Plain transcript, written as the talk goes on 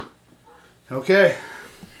Okay,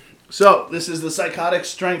 so this is the Psychotic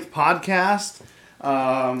Strength Podcast.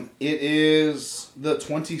 It is the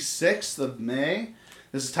 26th of May.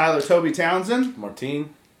 This is Tyler Toby Townsend.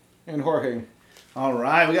 Martin. And Jorge. All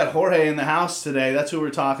right, we got Jorge in the house today. That's who we're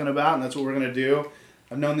talking about, and that's what we're going to do.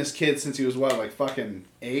 I've known this kid since he was, what, like fucking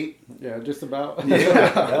 8? Yeah, just about. Yeah.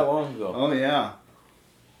 That long ago. Oh, yeah.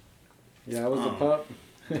 Yeah, I was a pup.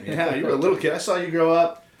 Yeah, you were a little kid. I saw you grow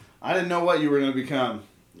up. I didn't know what you were going to become.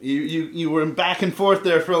 You were back and forth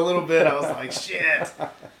there for a little bit. I was like, shit.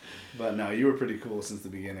 But no, you were pretty cool since the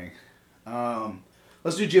beginning.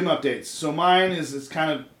 Let's do gym updates. So mine is kind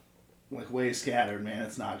of like way scattered, man.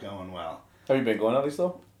 It's not going well. Have you been going at least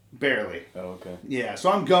though? Barely. Oh, okay. Yeah,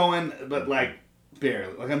 so I'm going, but like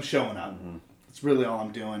barely. Like I'm showing up. Mm-hmm. That's really all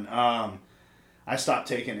I'm doing. I stopped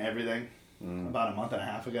taking everything about a month and a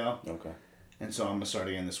half ago. Okay. And so I'm going to start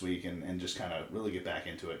again this week and just kind of really get back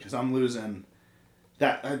into it. Because I'm losing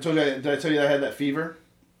that. Did I tell you that I had that fever?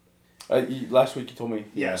 Last week you told me.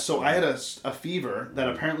 Yeah, so I had a fever that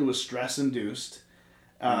apparently was stress-induced.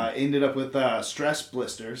 Ended up with stress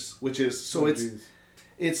blisters, which is, so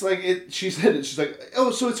it's like, she's like, oh,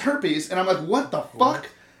 so it's herpes. And I'm like, what the fuck?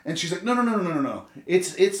 And she's like, no.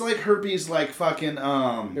 It's like herpes, like fucking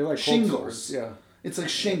They're like shingles. Yeah. It's like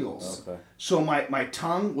shingles. Okay. So my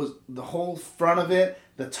tongue was the whole front of it,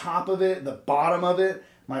 the top of it, the bottom of it,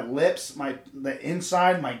 my lips, the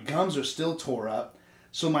inside, my gums are still tore up.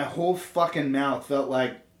 So my whole fucking mouth felt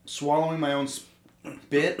like swallowing my own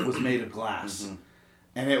spit was made of glass. Mm-hmm.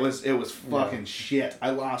 And it was fucking shit.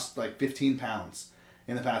 I lost like 15 pounds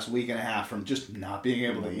in the past week and a half from just not being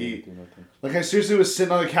able to eat. Like I seriously was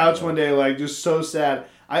sitting on the couch one day like just so sad.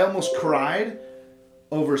 I almost cried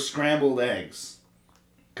over scrambled eggs.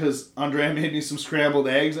 Because Andrea made me some scrambled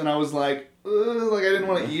eggs, and I was like, ugh, like I didn't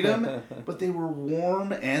want to eat them, but they were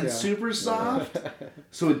warm and super soft,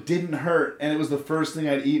 so it didn't hurt, and it was the first thing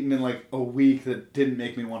I'd eaten in like a week that didn't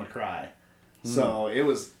make me want to cry. So it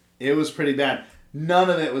was pretty bad. None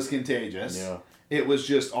of it was contagious. Yeah. It was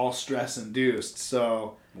just all stress induced.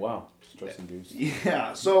 So wow, stress induced.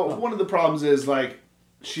 Yeah. So one of the problems is like,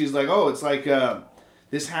 she's like, oh, it's like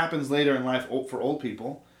this happens later in life for old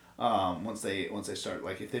people. Once they start,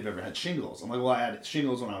 like, if they've ever had shingles. I'm like, well, I had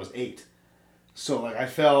shingles when I was 8. So, like, I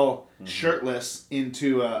fell shirtless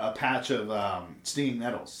into a patch of stinging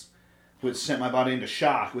nettles, which sent my body into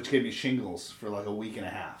shock, which gave me shingles for, like, a week and a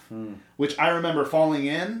half. Which I remember falling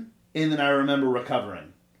in, and then I remember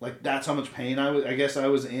recovering. Like, that's how much pain I guess I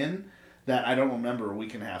was in, that I don't remember a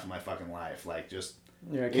week and a half of my fucking life. Like, just,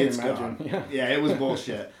 yeah, I can't imagine. Gone. Yeah, it was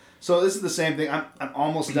bullshit. So, this is the same thing. I'm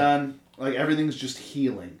almost done. Like, everything's just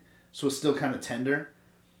healing. So it's still kind of tender,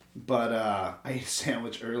 but I ate a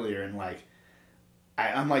sandwich earlier and like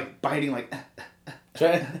I'm like biting like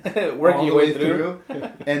working your way through,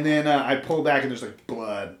 and then I pull back and there's like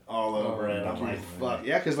blood all over it. I'm like, fuck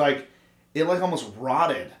yeah, because like it like almost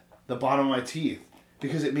rotted the bottom of my teeth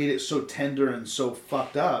because it made it so tender and so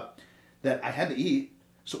fucked up that I had to eat.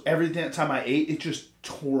 So every time I ate, it just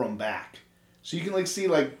tore them back. So you can like see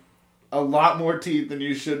like a lot more teeth than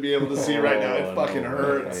you should be able to see right now. It fucking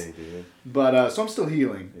hurts. But, so I'm still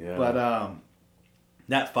healing. Yeah. But,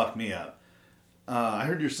 that fucked me up. I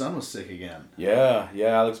heard your son was sick again. Yeah.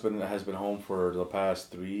 Alex has been home for the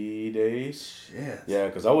past 3 days. Shit. Yeah,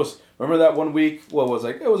 because remember that one week, it was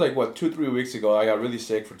like 2-3 weeks ago, I got really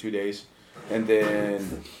sick for 2 days. And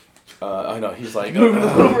then, I know, he's like,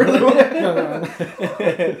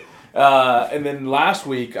 and then last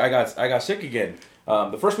week, I got sick again.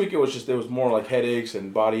 The first week it was more like headaches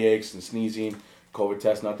and body aches and sneezing, COVID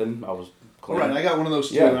test, nothing. I was clean. Right, I got one of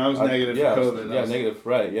those too, and I was negative for COVID. Negative,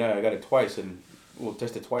 right, yeah, I got it twice,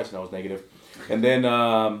 tested twice, and I was negative. And then,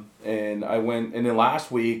 and then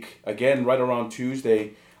last week, again, right around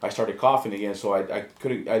Tuesday, I started coughing again, so I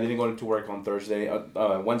didn't go into work on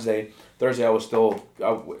Wednesday. Thursday, I was still,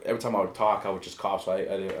 every time I would talk, I would just cough, so I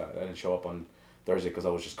didn't show up on Thursday because I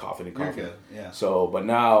was just coughing and coughing. You're good, yeah. So, but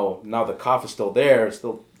now the cough is still there. It's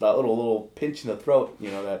still that little pinch in the throat,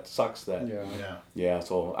 that sucks. Yeah.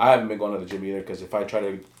 So I haven't been going to the gym either because if I try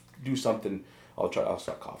to do something, I'll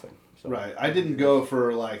start coughing. So. Right. I didn't go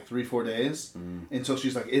for like 3-4 days until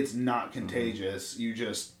she's like, it's not contagious. You're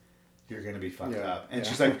going to be fucked up. And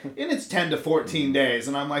she's like, and it's 10 to 14 days.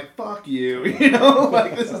 And I'm like, fuck you.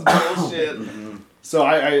 Like this is bullshit. So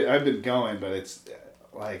I've been going, but it's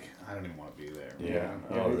like, I don't even want to be there. Yeah.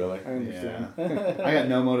 Oh, really? I understand. Yeah. I got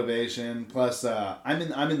no motivation. Plus, I'm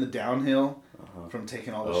in the downhill from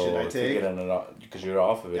taking all the shit I take. Because you're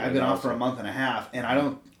off of it. I've been off for a month and a half, and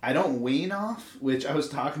I don't wean off. Which I was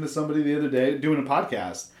talking to somebody the other day doing a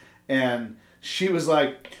podcast, and she was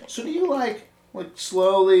like, "So do you like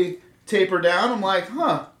slowly taper down. I'm like,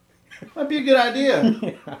 might be a good idea.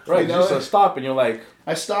 Right, You know? just stop and you're like,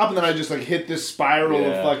 I stop and then I just like hit this spiral of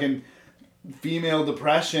Yeah. fucking female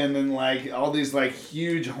depression and like all these like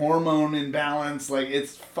huge hormone imbalance. Like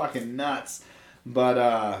it's fucking nuts.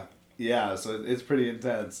 But yeah, so it's pretty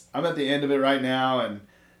intense. I'm at the end of it right now and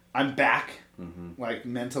I'm back like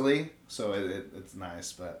mentally, so it's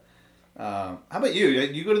nice. But how about you?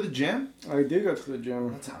 You go to the gym? I do go to the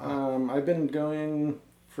gym. That's hot. I've been going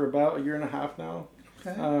for about a year and a half now.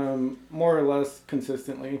 Okay. More or less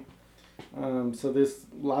consistently. So this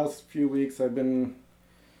last few weeks I've been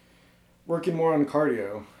working more on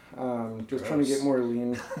cardio. Just trying to get more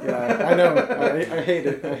lean. Yeah, I know. I hate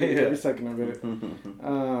it. I hate every second of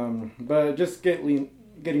it. But just getting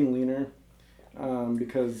leaner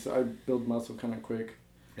because I build muscle kind of quick.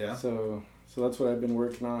 Yeah. So that's what I've been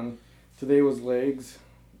working on. Today was legs.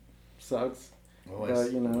 Sucks. Always.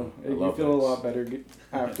 But you know, I you love feel legs. a lot better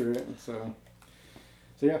after it. So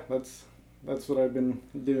yeah, that's what I've been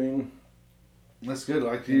doing. That's good.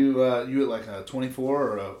 Like you at like a 24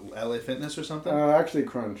 or a LA Fitness or something? Actually,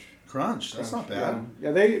 Crunch. Crunch. That's not bad.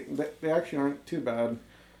 Yeah, they actually aren't too bad.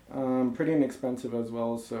 Pretty inexpensive as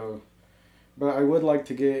well. So, but I would like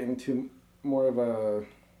to get into more of a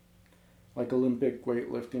like Olympic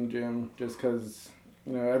weightlifting gym, just because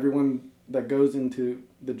you know everyone that goes into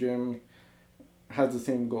the gym has the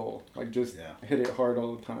same goal, like just hit it hard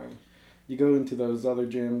all the time. You go into those other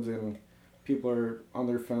gyms and people are on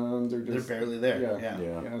their phones or just They're barely there.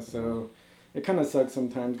 yeah. So it kind of sucks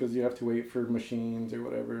sometimes because you have to wait for machines or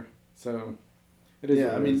whatever. So it is. Yeah,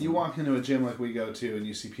 what I it mean, is. you walk into a gym like we go to, and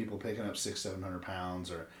you see people picking up 600-700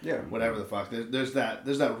 pounds or whatever the fuck. There's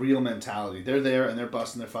that real mentality. They're there and they're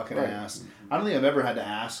busting their fucking ass. I don't think I've ever had to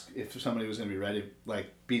ask if somebody was going to be ready, like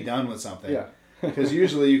be done with something. Yeah. Because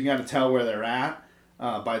usually you can kind of tell where they're at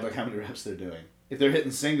by like how many reps they're doing. If they're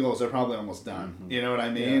hitting singles, they're probably almost done. Mm-hmm. You know what I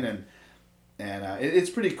mean? Yeah. And it's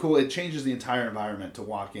pretty cool. It changes the entire environment to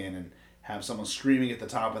walk in and have someone screaming at the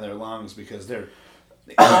top of their lungs because they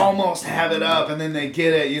almost have it up and then they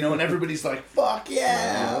get it, you know, and everybody's like, fuck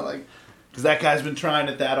yeah. Like, because that guy's been trying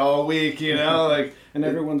at that all week, you know, like. And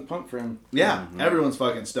everyone's pumped for him. Yeah, everyone's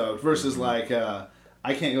fucking stoked. Versus like,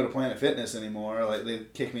 I can't go to Planet Fitness anymore. Like they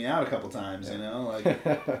kick me out a couple times, you know.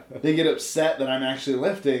 Like they get upset that I'm actually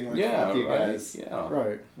lifting. Like, fuck you guys. Yeah.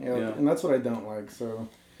 Right. Yeah. Yeah. And that's what I don't like. So.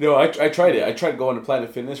 No, I tried it. I tried going to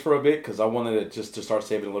Planet Fitness for a bit because I wanted it just to start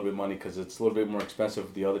saving a little bit of money because it's a little bit more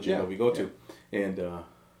expensive the other gym that we go to. And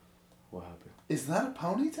what happened? Is that a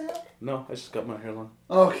ponytail? No, I just got my hair long.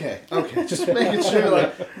 Okay. Just making sure.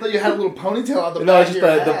 Like, I thought you had a little ponytail on the No, back just of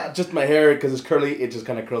your hat. just my hair because it's curly. It just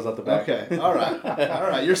kind of curls out the back. Okay. All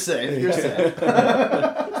right. You're safe. It's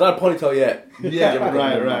not a ponytail yet. Yeah. Give it a couple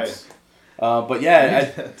Right. more Right. months. But yeah,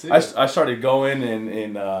 too. I started going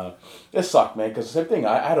and it sucked, man, because the same thing.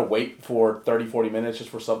 I had to wait for 30, 40 minutes just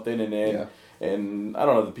for something, and then and I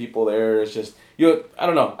don't know, the people there, it's just I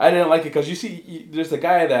don't know, I didn't like it because you see there's the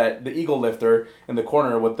guy the eagle lifter in the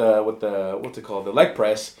corner with the what's it called, the leg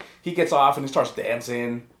press. He gets off and he starts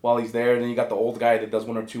dancing while he's there, and then you got the old guy that does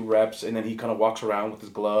 1 or 2 reps, and then he kind of walks around with his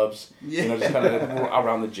gloves, you know, just kind of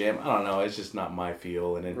around the gym. I don't know, it's just not my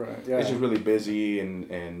feel, and it's just really busy,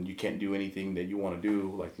 and you can't do anything that you want to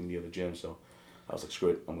do like in the other gym. So I was like, screw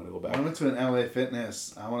it, I'm gonna go back. I went to an LA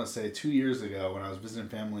Fitness, I want to say 2 years ago when I was visiting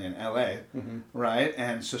family in LA, right?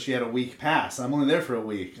 And so she had a week pass. I'm only there for a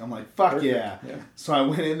week. I'm like, fuck yeah. So I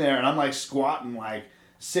went in there and I'm like squatting like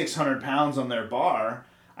 600 pounds on their bar.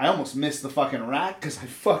 I almost missed the fucking rack because I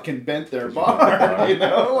fucking bent their bar, you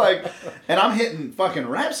know? Like, and I'm hitting fucking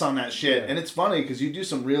reps on that shit. And it's funny because you do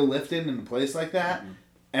some real lifting in a place like that,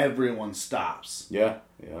 everyone stops. Yeah.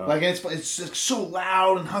 Like it's just so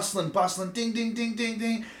loud and hustling, bustling, ding, ding, ding, ding,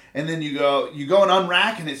 ding, and then you go and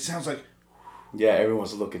unrack, and it sounds like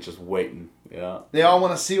everyone's looking, just waiting. Yeah, they all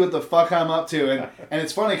want to see what the fuck I'm up to, and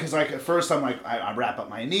it's funny because like at first I'm like I wrap up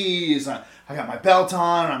my knees, I got my belt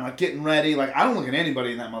on, and I'm like getting ready, like I don't look at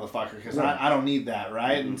anybody in that motherfucker because I don't need that,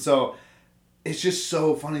 right? And so it's just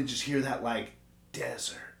so funny to just hear that like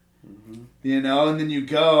desert, you know, and then you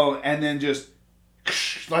go and then just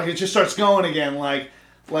like it just starts going again, like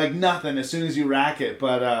nothing as soon as you rack it.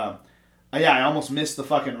 But I almost missed the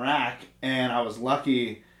fucking rack, and I was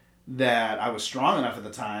lucky that I was strong enough at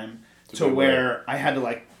the time to where I had to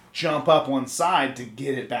like jump up one side to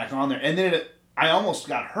get it back on there, and then I almost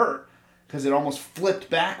got hurt because it almost flipped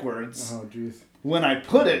backwards. Oh jeez. When I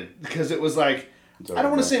put it, because it was like I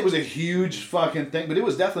don't want to say it was a huge fucking thing, but it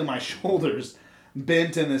was definitely my shoulders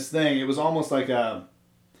bent in this thing. It was almost like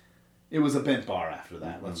it was a bent bar after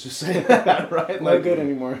that. Let's just say that, right? Not good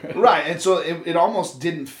anymore. Right, and so it almost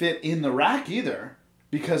didn't fit in the rack either.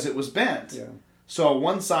 because it was bent. Yeah. So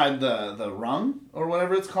one side, the rung or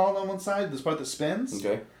whatever it's called on one side, this part that spins.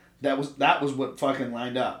 Okay. That was what fucking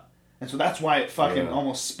lined up, and so that's why it fucking Yeah.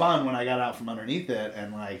 almost spun when I got out from underneath it,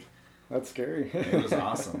 and like. That's scary. It was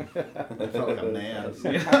awesome. I felt like a man.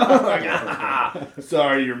 You know? Like,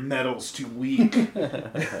 sorry, your metal's too weak.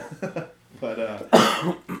 But,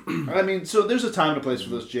 I mean, so there's a time and a place for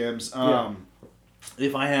those gyms.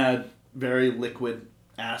 If I had very liquid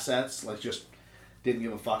assets, like just didn't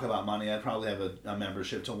give a fuck about money, I'd probably have a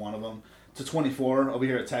membership to one of them. To 24 over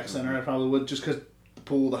here at Tech Center, I probably would, just because the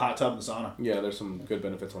pool, the hot tub, and the sauna. Yeah, there's some good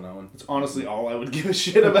benefits on that one. It's honestly all I would give a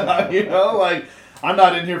shit about, you know? Like, I'm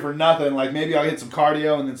not in here for nothing. Like, maybe I'll hit some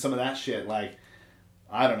cardio and then some of that shit. Like,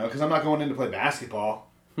 I don't know, because I'm not going in to play basketball.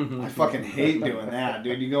 I fucking hate doing that,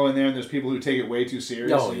 dude. You go in there and there's people who take it way too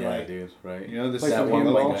serious. Oh, and you're yeah, like, dude, right. You know, this Like is some one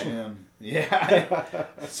handball? like gym. Yeah.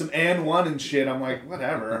 Some and one and shit. I'm like,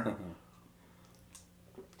 whatever.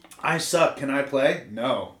 I suck. Can I play?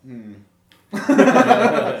 No.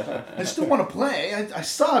 I still want to play. I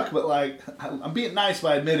suck, but like, I'm being nice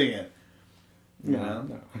by admitting it. You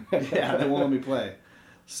know? No. Yeah, they won't let me play.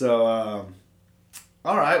 So,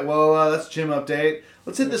 all right. Well, that's gym update.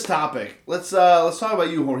 Let's hit this topic. Let's talk about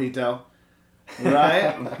you, Jorgito.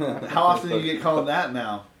 Right? How often do you get called that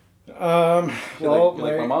now? I feel Well,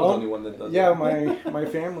 like my mom's the only one that does yeah, that. my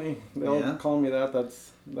family, they'll Yeah? call me that.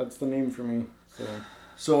 That's the name for me. So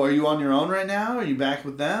So, are you on your own right now? Are you back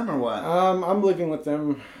with them or what? I'm living with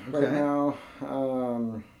them right Okay.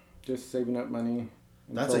 now. Just saving up money.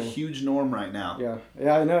 That's a until- huge norm right now.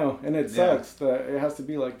 Yeah, I know, and it Yeah. sucks that it has to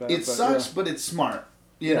be like that. It but sucks, yeah. but it's smart.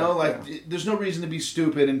 You Yeah, know, like yeah. there's no reason to be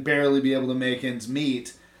stupid and barely be able to make ends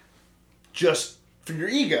meet just for your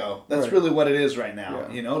ego. That's Right. really what it is right now.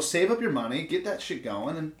 Yeah. You know, save up your money, get that shit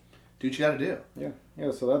going, and do what you got to do.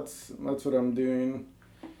 Yeah. So that's what I'm doing.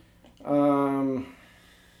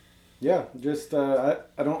 Yeah, just I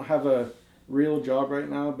don't have a real job right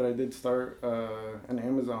now, but I did start an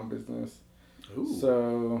Amazon business. Ooh.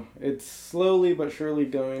 So it's slowly but surely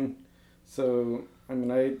going. So I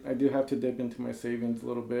mean, I do have to dip into my savings a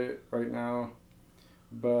little bit right now,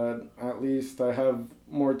 but at least I have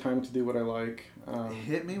more time to do what I like.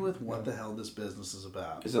 Hit me with what the hell this business is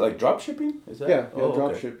about. Is it like drop shipping? Is that? Yeah, Oh,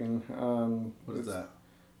 drop okay. shipping. What is that?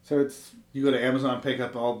 So it's You go to Amazon, pick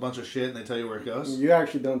up a bunch of shit, and they tell you where it goes? you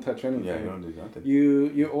actually don't touch anything. Yeah, you don't do nothing.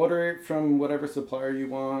 You order it from whatever supplier you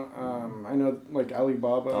want. I know like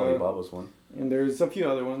Alibaba, Alibaba's one. and there's a few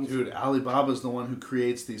other ones. Dude, Alibaba's the one who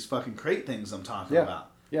creates these fucking crate things I'm talking Yeah. about.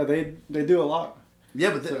 Yeah, they do a lot. Yeah,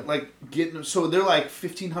 but they're so they're like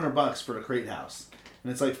 $1,500 for a crate house,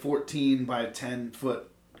 and it's like 14 by 10-foot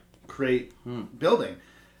crate building,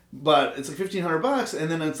 but it's like $1,500, and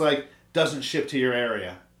then it's like doesn't ship to your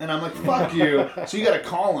area, and I'm like, fuck you. So you got to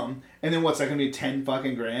call them, and then what's that gonna be 10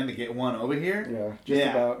 fucking grand to get one over here? Yeah, just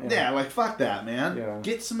about. Yeah, like fuck that, man. Yeah.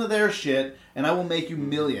 Get some of their shit, and I will make you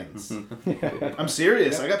millions. I'm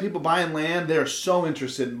serious. I got people buying land. They're so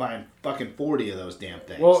interested in buying fucking 40 of those damn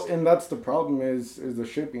things. Well, and that's the problem is the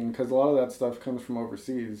shipping, because a lot of that stuff comes from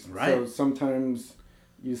overseas. Right. So sometimes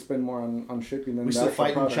you spend more on shipping than we the still actual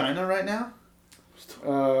fighting product. China right now?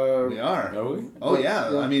 Uh, We are. Are we? Oh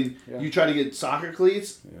yeah. Yeah. I mean, Yeah. you try to get soccer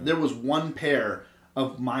cleats. Yeah. There was one pair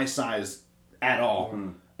of my size at all,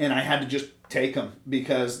 and I had to just take them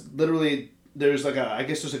because literally there's like I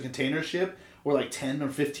guess there's a container ship or like 10 or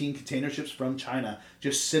 15 container ships from China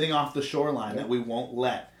just sitting off the shoreline that we won't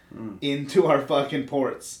let into our fucking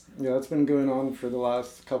ports. Yeah, that's been going on for the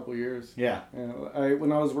last couple years. Yeah.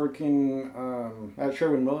 When I was working at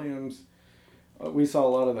Sherwin-Williams, we saw a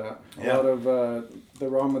lot of that. Yeah. A lot of the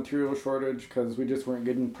raw material shortage because we just weren't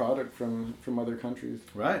getting product from other countries.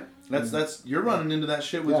 Right. That's you're running into that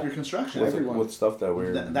shit with Yeah. your construction. With- Everyone. With stuff that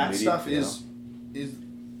we're That needing, stuff you is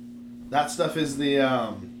that stuff is the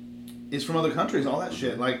is from other countries. All that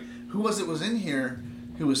shit. Like who was in here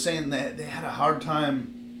who was saying that they had a hard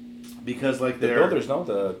time because like The their builders, no?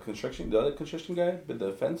 The other construction guy with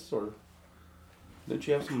the fence, or didn't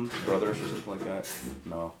you have some brothers or something like that?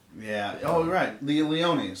 No. Yeah. Oh right. The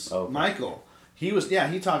Leones. Oh, okay. Michael. He was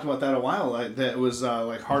he talked about that a while. Like that it was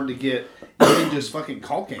like hard to get even just fucking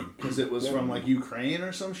caulking because it was from like Ukraine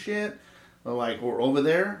or some shit, or over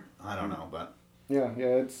there. I don't know, but. Yeah,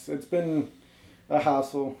 it's been a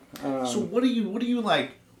hassle. So what are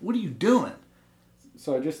you doing?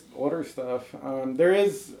 So I just order stuff. There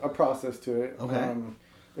is a process to it. Okay.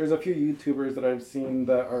 There's a few YouTubers that I've seen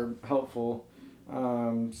that are helpful.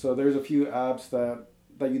 So there's a few apps that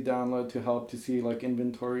you download to help to see like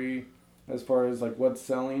inventory as far as like what's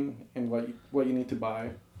selling and what you need to buy.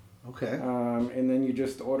 Okay. And then you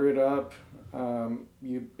just order it up.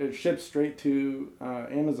 it ships straight to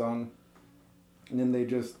Amazon, and then they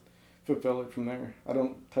just fulfill it from there. I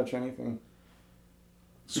don't touch anything.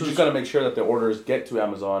 So you just got to make sure that the orders get to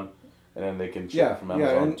Amazon, and then they can ship from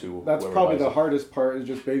Amazon to that's whoever probably buys the it. hardest part is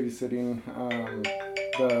just babysitting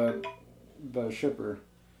the shipper.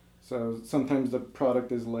 So sometimes the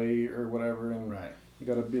product is late or whatever, and Right. you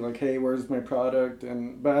got to be like, hey, where's my product?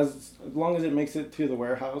 But as long as it makes it to the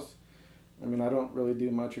warehouse, I mean, I don't really do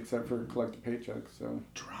much except for collect a paycheck. So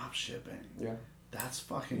Drop shipping. yeah. That's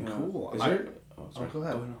fucking Yeah. cool. Is I- there? Oh, sorry. go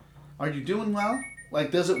ahead. no. Are you doing well?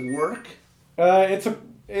 Like, does it work?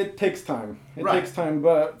 It takes time. It Right. takes time,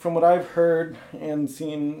 but from what I've heard and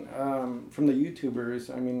seen from the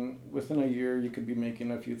YouTubers, I mean, within a year you could be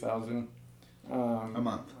making a few thousand A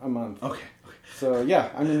month. a month. Okay. So yeah,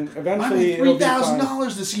 I mean, I eventually made it'll be fine.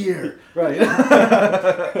 $3,000 this year. Right.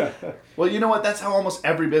 Well, you know what? That's how almost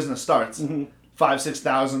every business starts. Mhm.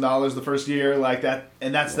 $5,000-$6,000 the first year, like that,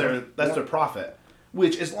 and that's Yeah. their profit.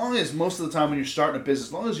 Which, as long as most of the time when you're starting a business,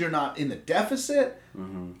 as long as you're not in the deficit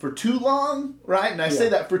for too long, right? And I say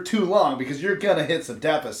Yeah. that for too long because you're gonna hit some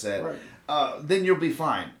deficit. Right. Then you'll be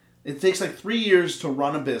fine. It takes like 3 years to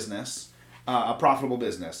run a business, a profitable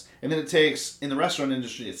business, and then it takes in the restaurant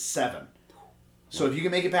industry it's 7. So if you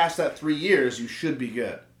can make it past that 3 years, you should be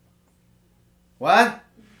good. What?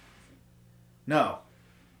 No.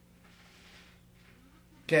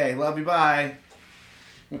 Okay, love you, bye.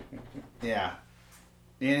 Yeah.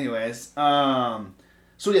 Anyways, so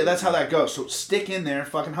yeah, that's how that goes. So stick in there,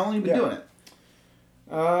 fucking. How long you been doing it?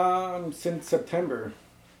 Since September.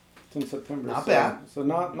 Not so, bad. So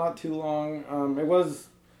not too long. It was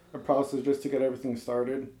a process just to get everything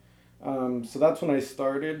started. So that's when I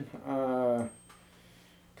started.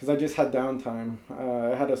 Because I just had downtime.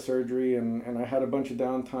 I had a surgery and I had a bunch of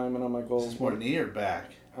downtime, and I'm like, well, Is this more knee or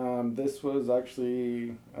back? this was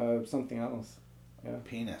actually something else. Yeah.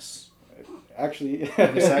 Penis. Actually,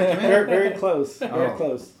 Vasectomy? very close. Very Oh.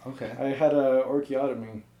 close. Okay. I had a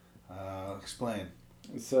orchiotomy. Explain.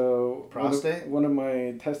 So Prostate? one of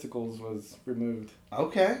my testicles was removed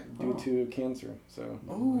Okay. due to cancer. So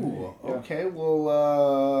Ooh. Yeah. Okay. Well,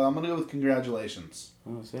 I'm gonna go with congratulations.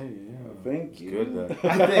 Oh, say, yeah. Thank It's you. good then.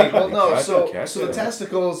 I think. Well, no. Catch So it. the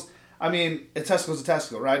testicles. I mean, a testicle's a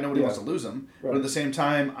testicle, right? Nobody Yeah. wants to lose them. But Right. at the same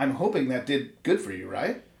time, I'm hoping that did good for you,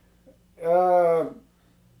 right?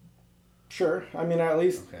 Sure. I mean, at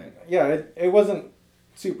least Okay. yeah. It wasn't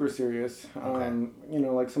super serious. Okay. You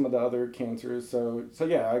know, like some of the other cancers. So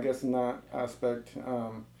yeah. I guess in that aspect,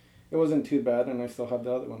 it wasn't too bad, and I still have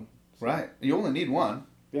the other one. Right. You only need one.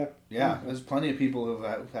 Yeah. Yeah. There's plenty of people who've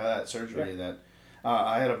had that surgery. That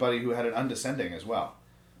I had a buddy who had it undescending as well,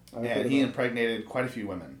 I've heard and he about impregnated quite a few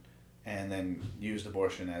women, and then used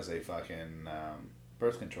abortion as a fucking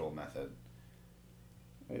birth control method.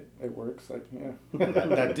 it works. Like yeah.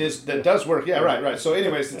 that does work. Yeah, right. So,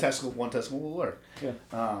 anyways, one testicle will work. Yeah.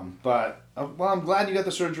 But well, I'm glad you got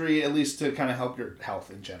the surgery at least to kind of help your health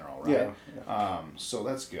in general, right? Yeah. So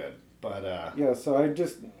that's good. But Yeah. So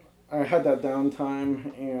I had that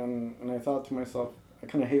downtime, and I thought to myself, I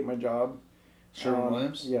kind of hate my job.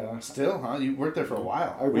 Sherwin-Williams. Yeah. Still, huh? You worked there for a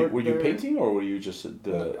while. I worked Were you there- painting or were you just I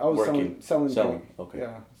was working? selling paint. Okay.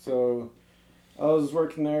 Yeah. So I was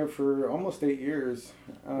working there for almost 8 years.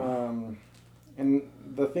 And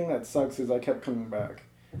the thing that sucks is I kept coming back.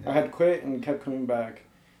 I had quit and kept coming back.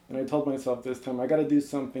 And I told myself this time, I got to do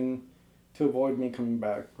something to avoid me coming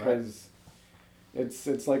back. Because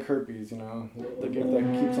it's like herpes, you know, the gift that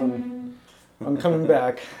keeps on coming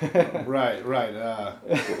back. Right.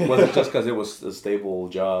 Was it just because it was a stable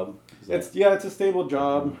job? Is that- It's a stable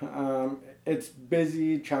job. It's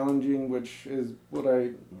busy, challenging, which is what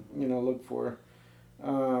I, look for.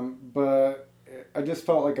 But I just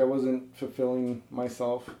felt like I wasn't fulfilling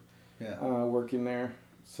myself working there.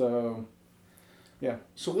 So, yeah.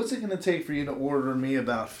 So what's it gonna take for you to order me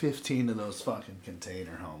about 15 of those fucking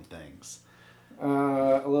container home things?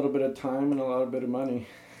 A little bit of time and a lot of bit of money.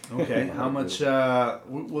 Okay, how much? We're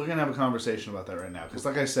gonna have a conversation about that right now because,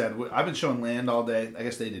 like I said, I've been showing land all day. I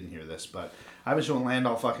guess they didn't hear this, but I've been showing land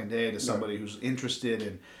all fucking day to somebody who's interested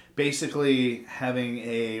in basically having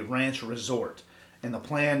a ranch resort. And the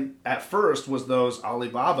plan at first was those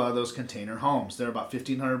Alibaba, those container homes. They're about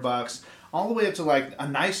 $1,500, all the way up to like a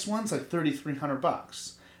nice one's like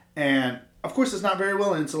 $3,300. And of course, it's not very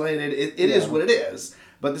well insulated. It is what it is.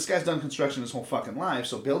 But this guy's done construction his whole fucking life,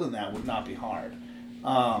 so building that would not be hard.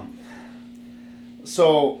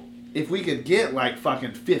 So if we could get like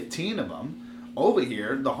fucking 15 of them over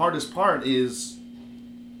here, the hardest part is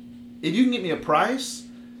if you can get me a price,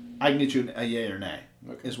 I can get you a yay or nay.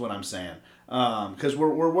 Is what I'm saying. Because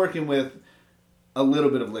we're working with a little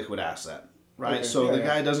bit of liquid asset. right? Okay. So Yeah, the yeah.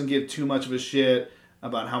 guy doesn't give too much of a shit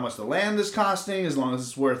about how much the land is costing as long as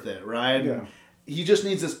it's worth it, right? Yeah. He just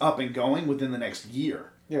needs this up and going within the next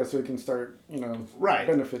year. Yeah, so we can start, Right.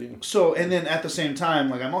 benefiting. So, and then at the same time,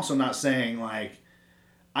 like, I'm also not saying, like,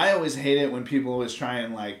 I always hate it when people always try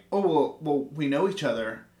and, like, oh, well, we know each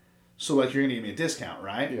other, so, like, you're going to give me a discount,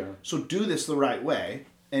 right? Yeah. So do this the right way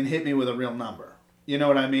and hit me with a real number. You know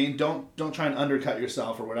what I mean? Don't try and undercut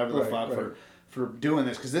yourself or whatever the Right, fuck right. for doing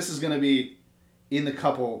this, because this is going to be in the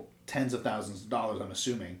couple tens of thousands of dollars, I'm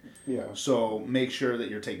assuming. Yeah. So make sure that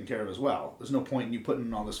you're taken care of as well. There's no point in you putting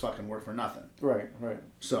in all this fucking work for nothing. Right, right.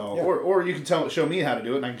 So, Yeah. or you can show me how to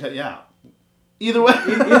do it and I can cut you out. Either way.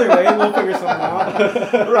 Either way, we'll figure something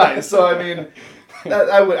out. Right. So, I mean, I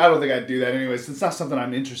don't think I'd do that anyways. It's not something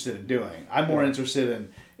I'm interested in doing. I'm more interested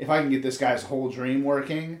in, if I can get this guy's whole dream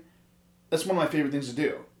working, that's one of my favorite things to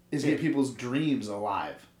do, is get people's dreams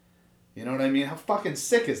alive. You know what I mean? How fucking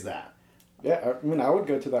sick is that? Yeah, I mean, I would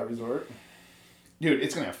go to that resort. Dude,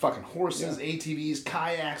 it's going to have fucking horses, ATVs,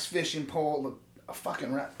 kayaks, fishing pole, a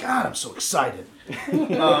fucking rat. God, I'm so excited.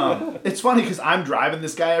 It's funny because I'm driving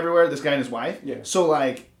this guy everywhere, this guy and his wife. Yeah. So,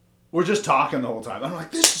 like, we're just talking the whole time. I'm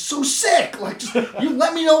like, this is so sick. Like, just, you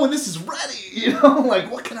let me know when this is ready. You know,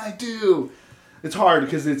 like, what can I do? It's hard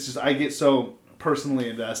because it's just, I get so personally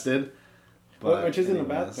invested. But Which isn't a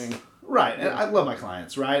bad anyways. thing. Right. And I love my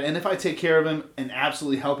clients, right? And if I take care of him and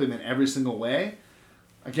absolutely help him in every single way,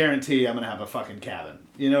 I guarantee I'm going to have a fucking cabin.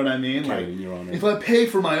 You know what I mean? Cabin Like, in your honor. if I pay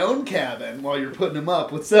for my own cabin while you're putting them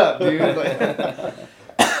up, what's up, dude? Like,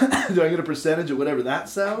 do I get a percentage of whatever that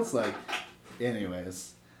sells? Like,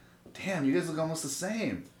 anyways. Damn, you guys look almost the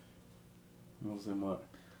same. I was like, what?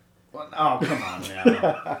 Well, oh, come on, man.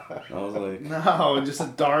 I was like, No, just a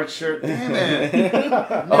dark shirt. Damn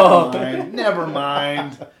it. Never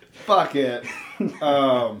mind. Fuck it.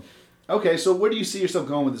 Okay, so where do you see yourself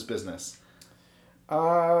going with this business?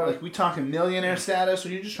 Like, we talking millionaire status, or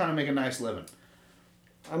you just trying to make a nice living?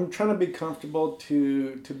 I'm trying to be comfortable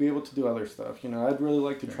to be able to do other stuff. I'd really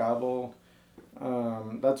like to travel.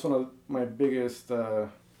 That's one of my biggest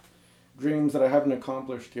dreams that I haven't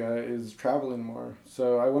accomplished yet is traveling more.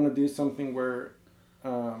 So I want to do something where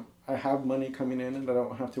I have money coming in and I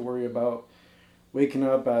don't have to worry about waking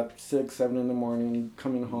up at 6, 7 in the morning,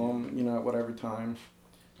 coming home, at whatever time.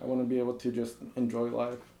 I want to be able to just enjoy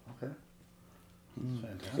life. Okay.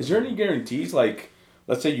 Fantastic. is there any guarantees? Like,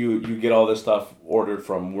 let's say you get all this stuff ordered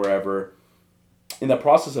from wherever. In the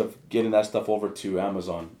process of getting that stuff over to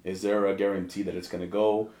Amazon, is there a guarantee that it's going to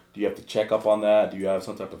go? Do you have to check up on that? Do you have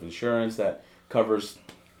some type of insurance that covers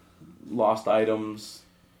lost items?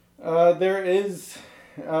 There is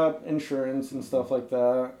insurance and stuff like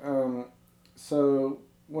that. So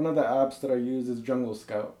one of the apps that I use is Jungle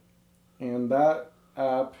Scout. And that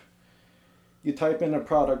app, you type in a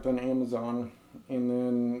product on Amazon and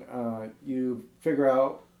then you figure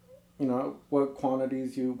out, what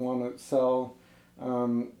quantities you want to sell.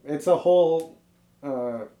 It's a whole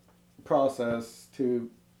process to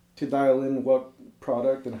dial in what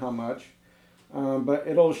product and how much. But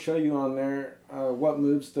it'll show you on there what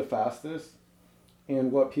moves the fastest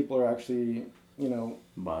and what people are actually,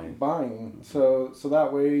 buying. So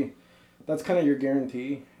that way, that's kind of your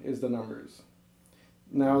guarantee is the numbers.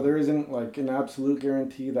 Now, there isn't like an absolute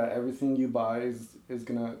guarantee that everything you buy is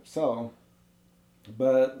going to sell.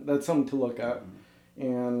 But that's something to look at.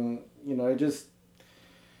 And,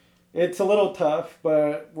 it's a little tough,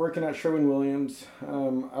 but working at Sherwin-Williams,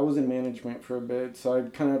 I was in management for a bit, so I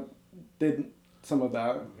kind of did some of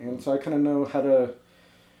that. And so I kind of know how to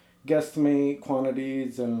guesstimate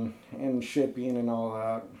quantities and shipping and all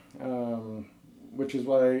that, which is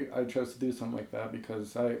why I chose to do something like that,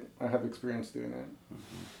 because I have experience doing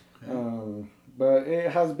it. Okay. But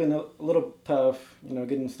it has been a little tough,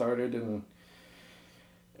 getting started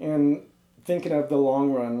and thinking of the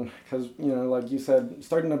long run, because like you said,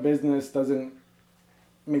 starting a business doesn't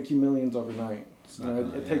make you millions overnight.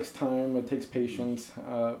 It takes time, it takes patience,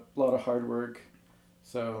 a lot of hard work.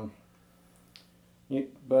 So,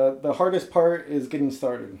 but the hardest part is getting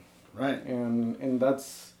started. Right. And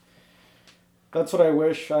that's what I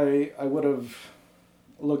wish I would have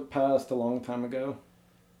looked past a long time ago,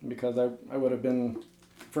 because I would have been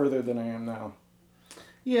further than I am now.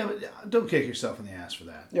 Yeah, but don't kick yourself in the ass for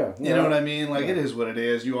that. Yeah. You know what I mean? Like, it is what it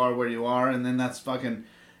is. You are where you are, and then that's fucking...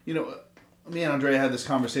 me and Andrea had this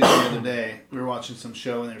conversation the other day. We were watching some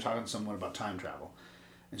show, and they were talking to someone about time travel.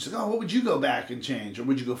 And she's like, oh, what would you go back and change? Or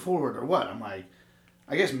would you go forward, or what? I'm like,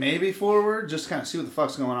 I guess maybe forward, just kind of see what the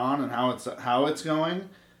fuck's going on and how it's going.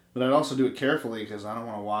 But I'd also do it carefully, because I don't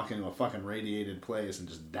want to walk into a fucking radiated place and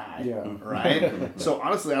just die. Yeah. Right? So,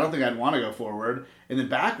 honestly, I don't think I'd want to go forward. And then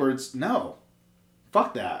backwards, no.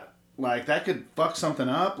 fuck that. Like, that could fuck something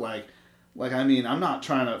up. Like, I mean, I'm not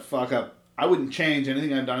trying to fuck up. I wouldn't change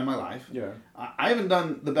anything I've done in my life. Yeah. I haven't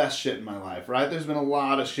done the best shit in my life, right? There's been a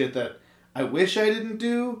lot of shit that I wish I didn't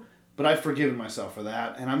do, but I've forgiven myself for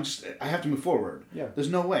that, and I have to move forward. Yeah. There's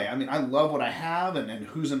no way. I mean, I love what I have and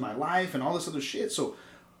who's in my life and all this other shit, so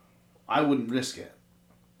I wouldn't risk it.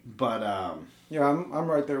 But, Yeah, I'm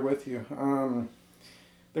right there with you.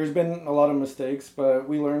 There's been a lot of mistakes, but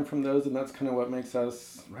we learn from those, and that's kind of what makes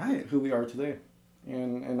us right. who we are today.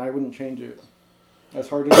 And I wouldn't change it. As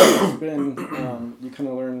hard as it's been, you kind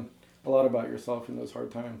of learn a lot about yourself in those hard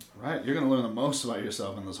times. Right. You're going to learn the most about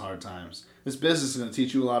yourself in those hard times. This business is going to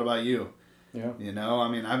teach you a lot about you. Yeah. You know, I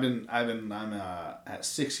mean, I'm at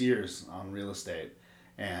 6 years on real estate,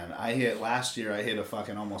 and last year I hit a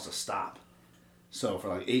fucking almost a stop. So for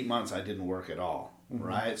like 8 months I didn't work at all. Mm-hmm.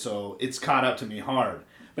 Right. So it's caught up to me hard.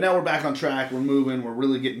 But now we're back on track. We're moving. We're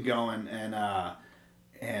really getting going,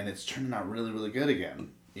 and it's turning out really, really good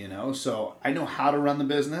again. You know, so I know how to run the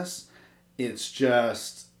business. It's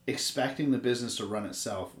just expecting the business to run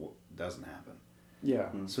itself doesn't happen. Yeah.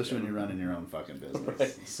 Especially when you're running your own fucking business.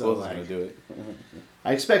 Right. So Both gonna do it.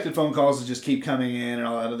 I expected phone calls to just keep coming in and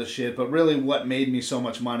all that other shit, but really what made me so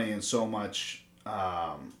much money and so much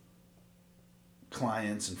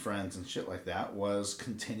clients and friends and shit like that was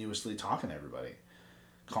continuously talking to everybody.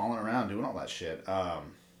 Calling around, doing all that shit.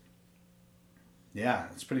 Yeah,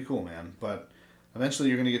 it's pretty cool, man. But eventually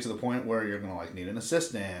you're going to get to the point where you're going to like need an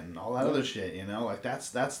assistant and all that other shit, you know? Like that's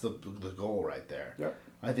the goal right there. Yep.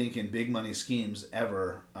 I think in big money schemes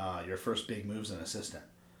ever, your first big move's an assistant.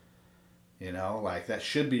 You know, like that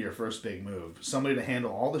should be your first big move. Somebody to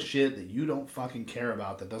handle all the shit that you don't fucking care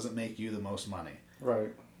about that doesn't make you the most money.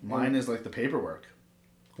 Right. Mine is like the paperwork.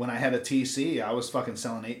 When I had a TC, I was fucking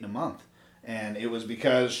selling 8 in a month. And it was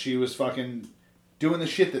because she was fucking doing the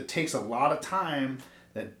shit that takes a lot of time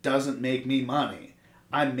that doesn't make me money.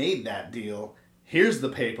 I made that deal. Here's the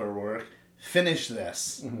paperwork. Finish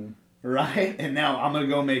this. Mm-hmm. Right? And now I'm going to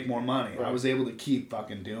go make more money. Right. I was able to keep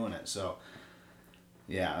fucking doing it. So,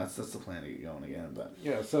 yeah, that's the plan to get going again. But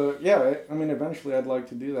yeah, so, yeah, I mean, eventually I'd like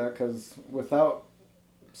to do that because without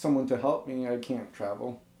someone to help me, I can't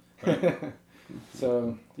travel. Right.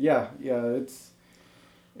 So, yeah,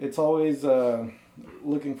 it's always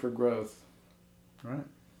looking for growth. Right.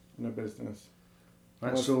 In a business.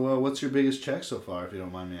 Right. So, what's your biggest check so far, if you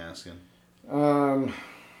don't mind me asking?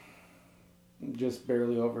 Just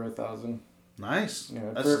barely over 1,000. Nice.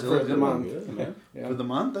 Yeah, that's still for a the good month. one. Yeah. Yeah. For the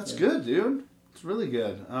month, that's good, dude. It's really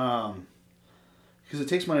good. Because it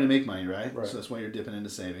takes money to make money, right? Right. So that's why you're dipping into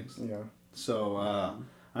savings. Yeah. So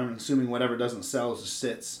I'm assuming whatever doesn't sell just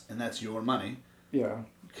sits, and that's your money. Yeah.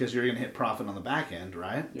 Because you're gonna hit profit on the back end,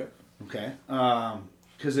 right? Yep. Okay.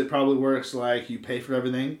 Because it probably works like you pay for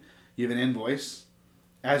everything, you have an invoice.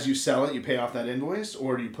 As you sell it, you pay off that invoice,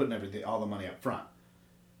 or do you put all the money up front?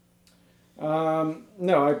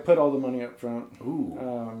 No, I put all the money up front. Ooh,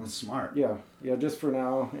 that's smart. Yeah, just for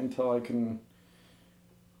now until I can,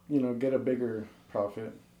 get a bigger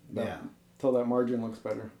profit. Yeah. Until that margin looks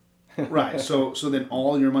better. Right. So then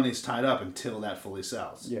all your money's tied up until that fully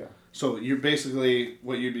sells. Yeah. So you're basically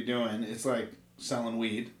what you'd be doing. It's like selling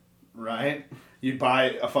weed, right? You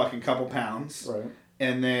buy a fucking couple pounds, Right.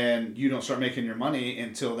 and then you don't start making your money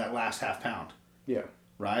until that last half pound, Yeah.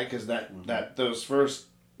 right? Because that those first,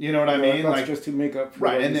 you know what I mean? That's Like just to make up for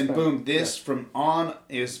right, what and you then spent. boom, this from on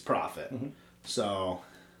is profit. Mhm. So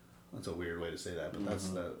that's a weird way to say that, but that's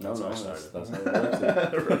how I started. That's how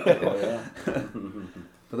it works. Oh, yeah.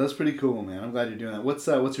 But that's pretty cool, man. I'm glad you're doing that. What's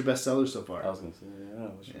your best seller so far? I was gonna say,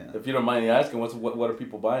 Yeah. If you don't mind me asking, what are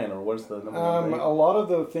people buying, or what's the number one A lot of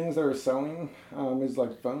the things that are selling is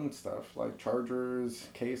like phone stuff, like chargers,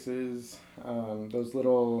 cases, those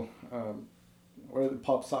little what are the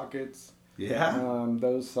pop sockets. Yeah.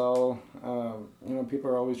 Those sell.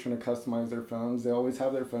 People are always trying to customize their phones. They always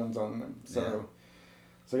have their phones on them. So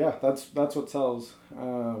yeah, that's what sells.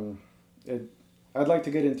 I'd like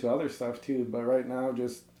to get into other stuff too, but right now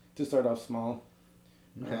just to start off small.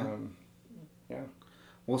 Okay. Yeah.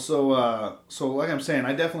 Well, so like I'm saying,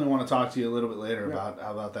 I definitely want to talk to you a little bit later Yeah.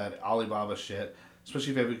 about that Alibaba shit,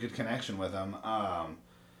 especially if you have a good connection with them.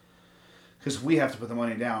 Because we have to put the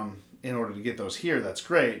money down in order to get those here. That's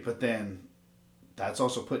great, but then that's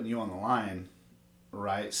also putting you on the line,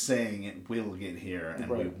 right? Saying it will get here and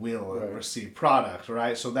Right. we will Right. receive product,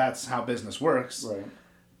 right? So that's how business works. Right.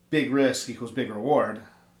 Big risk equals big reward,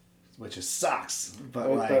 which is sucks. But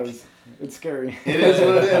It like. does. It's scary. It is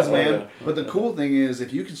what it is, man. Yeah. But the cool thing is,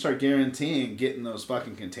 if you can start guaranteeing getting those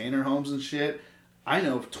fucking container homes and shit, I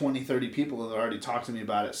know 20, 30 people that have already talked to me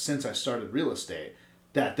about it since I started real estate.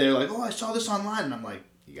 that they're like, oh, I saw this online, and I'm like,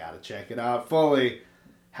 you got to check it out fully.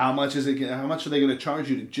 How much is it? How much are they going to charge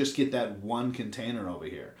you to just get that one container over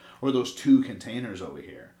here, or those 2 containers over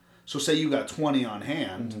here? So say you got 20 on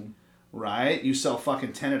hand, right? You sell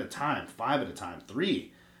fucking 10 at a time, 5 at a time,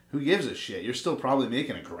 3. Who gives a shit? You're still probably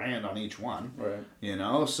making $1,000 on each one, Right. you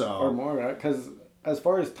know. So Or more, right? Because as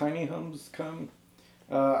far as tiny homes come,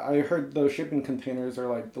 I heard those shipping containers are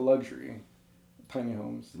like the luxury tiny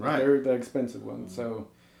homes. Right. They're the expensive ones. So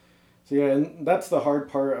yeah, and that's the hard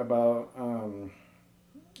part about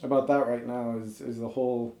that right now is the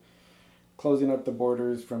whole closing up the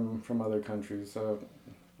borders from other countries. So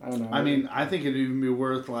I don't know. I mean, I think it'd even be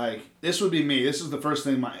worth like, this would be me. This is the first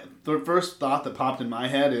thought that popped in my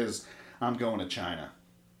head is I'm going to China.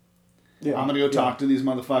 yeah, I'm gonna go talk to these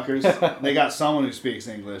motherfuckers. They got someone who speaks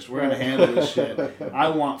English. We're gonna handle this shit. I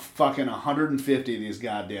want fucking 150 of these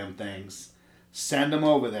goddamn things. Send them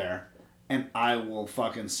over there, and I will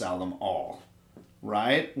fucking sell them all.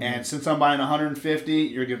 Right? Mm-hmm. And since I'm buying 150,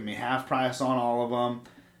 you're giving me half price on all of them.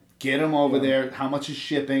 Get them over there. How much is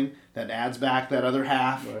shipping? That adds back that other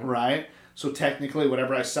half, right? So technically,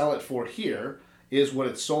 whatever I sell it for here is what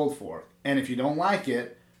it's sold for. And if you don't like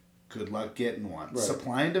it, good luck getting one. Right.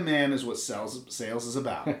 Supply and demand is what sales is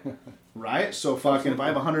about, right? So fucking, if I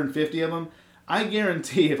have 150 of them, I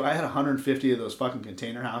guarantee if I had 150 of those fucking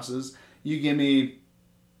container houses, you give me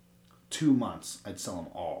 2 months, I'd sell them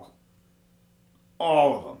all.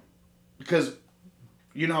 All of them. Because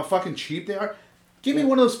you know how fucking cheap they are? Give me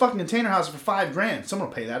one of those fucking container houses for $5,000. Someone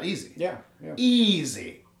will pay that easy. Yeah.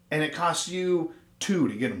 Easy. And it costs you $2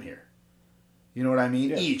 to get them here. You know what I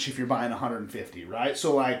mean? Yeah. Each if you're buying 150, right?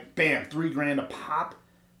 So like, bam, $3,000 a pop,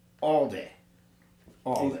 all day.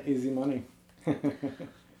 All day. Easy money.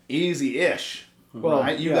 Easy-ish. Well,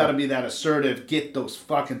 right? You got to be that assertive. Get those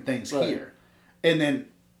fucking things here. And then,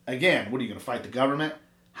 again, what are you going to fight the government?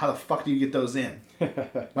 How the fuck do you get those in?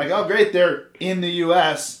 Like, oh, great, they're in the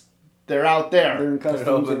U.S., they're out there. They're in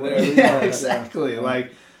customs or whatever. Yeah, exactly. Yeah.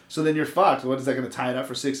 Like, so then you're fucked. What is that going to tie it up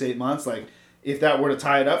for 6-8 months? Like, if that were to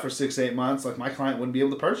tie it up for 6-8 months, like my client wouldn't be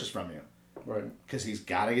able to purchase from you, right? Because he's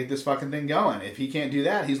got to get this fucking thing going. If he can't do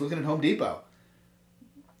that, he's looking at Home Depot.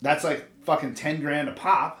 That's like fucking $10,000 a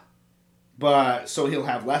pop, but so he'll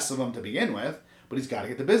have less of them to begin with. But he's got to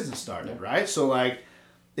get the business started, right? So like,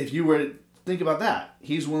 if you were to think about that,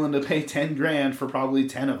 he's willing to pay $10,000 for probably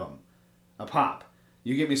 10 of them a pop.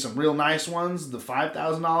 You get me some real nice ones, the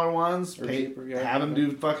 $5,000 ones, have them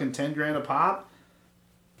do fucking $10,000 a pop.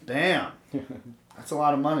 Bam. That's a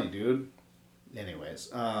lot of money, dude. Anyways,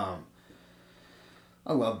 I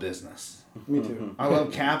love business. Me too. I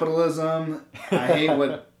love capitalism.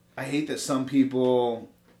 I hate that some people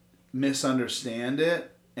misunderstand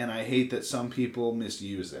it, and I hate that some people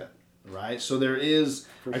misuse it. Right? So there is,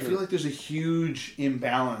 I feel like there's a huge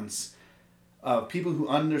imbalance of people who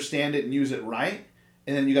understand it and use it right,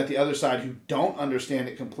 and then you got the other side who don't understand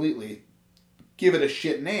it completely, give it a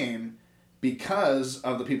shit name because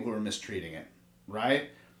of the people who are mistreating it, right?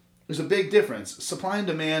 There's a big difference. Supply and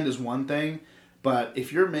demand is one thing, but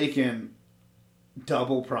if you're making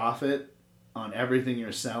double profit on everything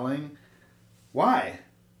you're selling, why?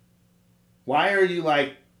 Why are you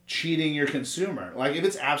like cheating your consumer? Like if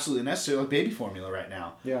it's absolutely necessary, like baby formula right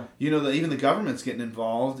now. Yeah. You know that even the government's getting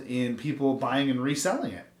involved in people buying and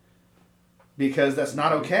reselling it. Because that's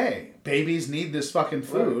not okay. Babies need this fucking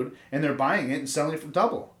food, and they're buying it and selling it for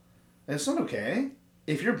double. It's not okay.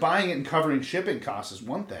 If you're buying it and covering shipping costs is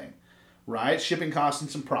one thing, right? Shipping costs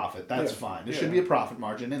and some profit, that's fine. There should be a profit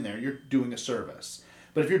margin in there. You're doing a service.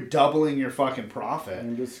 But if you're doubling your fucking profit...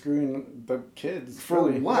 And just screwing the kids. For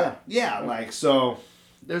really, what? Yeah, like, so...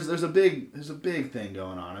 There's a big thing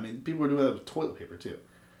going on. I mean, people are doing that with toilet paper, too.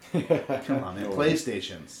 Come on, man.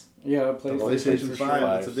 PlayStations. Yeah, PlayStation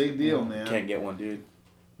 5. It's a big deal, man. Can't get one, dude.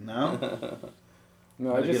 No?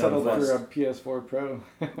 No, I just settled for a PS4 Pro.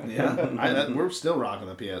 Yeah, we're still rocking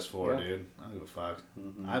the PS4, dude. I don't give a fuck.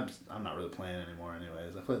 Mm-hmm. I'm not really playing anymore,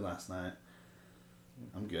 anyways. I played last night.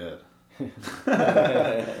 I'm good.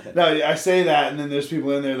 No, I say that, and then there's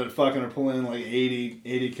people in there that fucking are pulling in like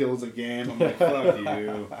 80 kills a game. I'm like, fuck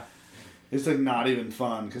you. It's like not even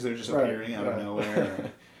fun because they're just appearing out of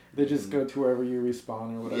nowhere. They just go to wherever you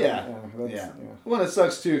respawn or whatever. Yeah. Well, it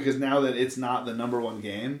sucks too because now that it's not the number one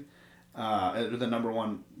game, the number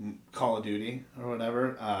one Call of Duty or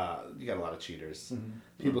whatever, you got a lot of cheaters. Mm-hmm.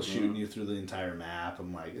 People shooting you through the entire map.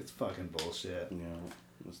 I'm like, it's fucking bullshit. Yeah,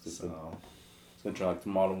 that's stupid. It's gonna try like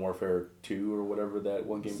Modern Warfare 2 or whatever that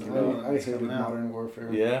one game came out. I hated Modern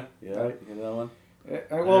Warfare. Yeah, you know that one.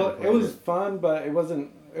 It was fun, but it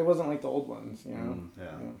wasn't like the old ones, you know.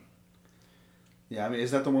 Yeah, I mean,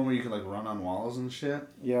 is that the one where you can like run on walls and shit?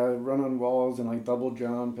 Yeah, run on walls and like double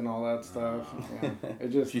jump and all that stuff. Yeah. It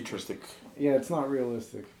just Futuristic. yeah, it's not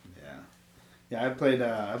realistic. Yeah. Yeah, I played.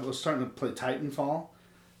 I was starting to play Titanfall.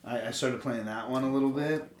 I started playing that one a little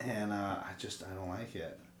bit, and I don't like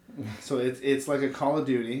it. So it's like a Call of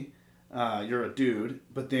Duty. You're a dude,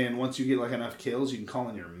 but then once you get like enough kills, you can call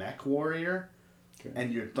in your mech warrior,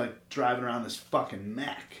 and you're like driving around this fucking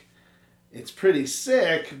mech. It's pretty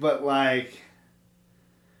sick, but like,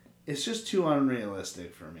 it's just too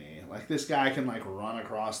unrealistic for me. Like this guy can like run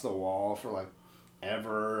across the wall for like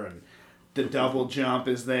ever, and the double jump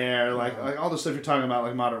is there, like all the stuff you're talking about,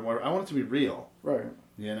 like Modern Warfare. I want it to be real, Right.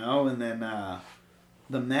 you know. And then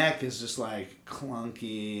the mech is just like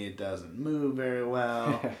clunky. It doesn't move very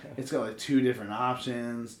well. It's got like 2 different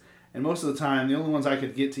options, and most of the time, the only ones I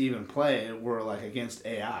could get to even play were like against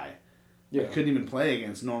AI. Yeah. I couldn't even play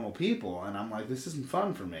against normal people, and I'm like, this isn't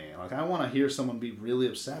fun for me. Like, I want to hear someone be really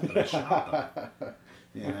upset that I shot them.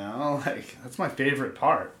 You know, like that's my favorite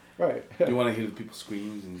part. Right. You want to hear the people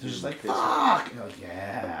screams and They're just like, piss. fuck! You're like,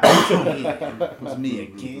 yeah, it was me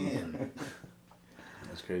again.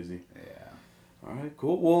 That's crazy. Yeah. All right,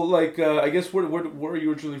 cool. Well, like, I guess where are you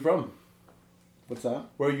originally from? What's that?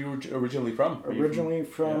 Where are you originally from? Are you Originally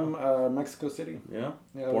from Mexico City. Yeah.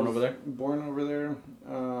 Yeah, Born I was over there? Born over there.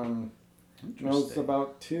 When I was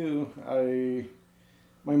about 2,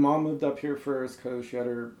 my mom moved up here first because she had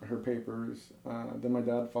her papers. Then my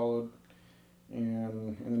dad followed,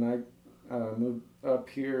 and then I moved up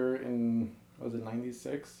here in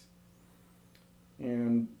 '96,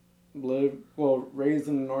 and raised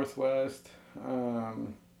in the Northwest.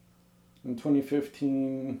 In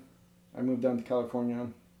 2015, I moved down to California.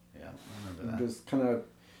 Yeah, I remember And that. just kind of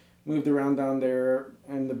moved around down there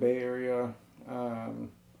in the Bay Area.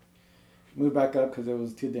 Moved back up because it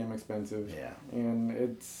was too damn expensive. Yeah. And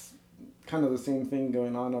it's kind of the same thing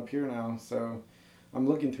going on up here now. So I'm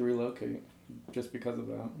looking to relocate just because of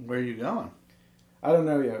that. Where are you going? I don't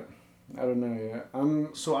know yet.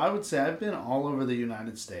 So I would say I've been all over the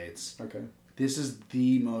United States. Okay. This is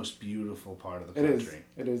the most beautiful part of the It country. is.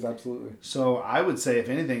 It is, absolutely. So I would say, if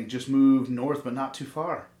anything, just move north, but not too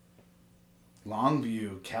far.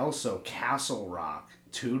 Longview, Kelso, Castle Rock,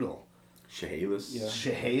 Tootle, Chehalis. Yeah.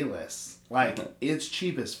 Chehalis. Like, it's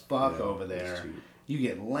cheap as fuck over there. You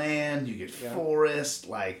get land, you get forest.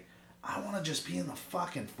 Like, I want to just be in the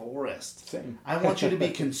fucking forest. Same. I want you to be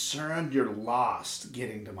concerned you're lost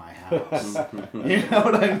getting to my house. You know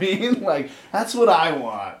what I mean? Like, that's what I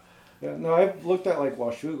want. Yeah, no, I've looked at like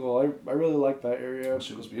Washougal. I really like that area.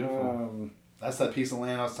 Washougal's beautiful. That's that piece of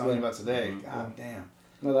land I was telling you about today. God damn.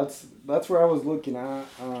 No, that's where I was looking at.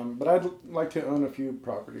 But I'd like to own a few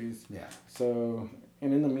properties. Yeah. So,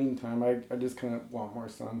 and in the meantime, I just kind of want more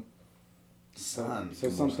sun. Sun. So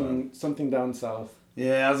something down south.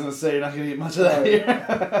 Yeah, I was gonna say you're not gonna get much of that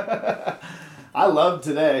here. I love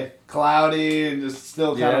today. Cloudy and just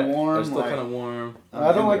still kind of warm. It's still kind of warm.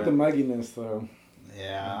 I don't like the mugginess though.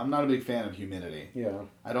 Yeah, I'm not a big fan of humidity. Yeah.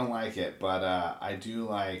 I don't like it, but I do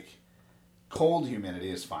like cold humidity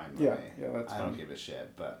is fine with me. Yeah, that's I fine. don't give a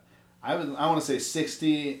shit, but I want to say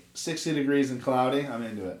 60 degrees and cloudy. I'm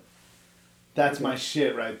into it. That's my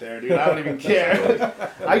shit right there, dude. I don't even care.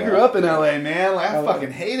 I grew up in LA, man. Like, I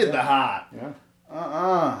fucking hated the hot. Yeah.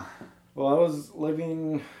 Well, I was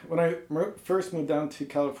living when I first moved down to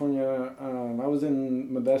California. I was in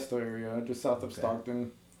Modesto area, just south of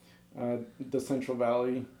Stockton, the Central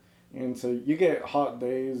Valley, and so you get hot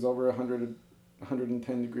days over 100,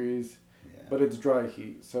 110 degrees, but it's dry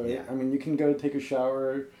heat. So I mean, you can go take a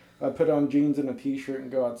shower, put on jeans and a t-shirt,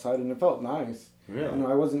 and go outside, and it felt nice. Really? You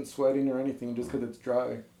know, I wasn't sweating or anything just because it's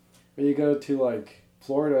dry. But you go to like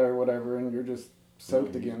Florida or whatever, and you're just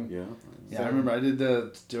soaked again. Yeah. Yeah, I remember I did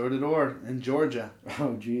the door-to-door in Georgia.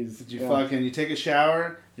 Oh, jeez. Did you take a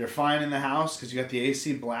shower, you're fine in the house because you got the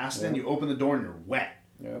AC blasting, you open the door and you're wet.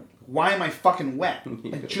 Yeah. Why am I fucking wet?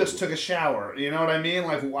 I just took a shower. You know what I mean?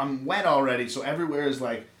 Like, I'm wet already, so everywhere is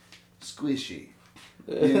like squishy.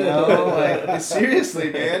 You know? Like,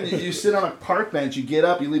 seriously, man. You sit on a park bench, you get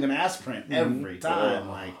up, you leave an ass print every time.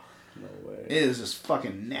 Like, No way. it is just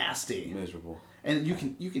fucking nasty. Miserable. And you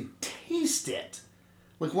can taste it.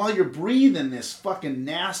 Like, while you're breathing this fucking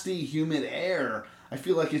nasty, humid air, I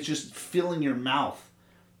feel like it's just filling your mouth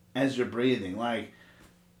as you're breathing. Like,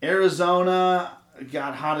 Arizona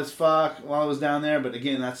got hot as fuck while I was down there, but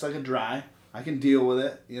again, that's like a dry. I can deal with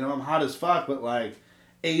it. You know, I'm hot as fuck, but like,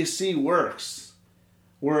 AC works.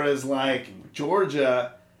 Whereas, like,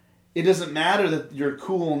 Georgia, it doesn't matter that you're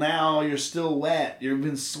cool now, you're still wet. You've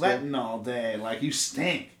been sweating all day. Like, you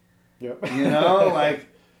stink. Yep. You know, like,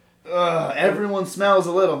 Everyone smells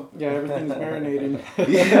a little. Yeah, everything's marinating.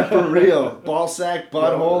 Yeah, for real. Ball sack,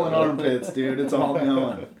 butthole, and armpits, dude. It's all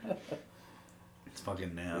going. It's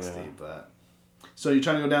fucking nasty, but. So you're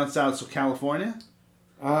trying to go down south to California?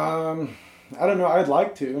 I don't know. I'd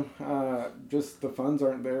like to. Just the funds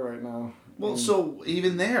aren't there right now. Well, so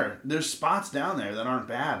even there's spots down there that aren't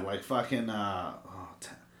bad, like fucking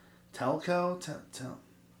Telco.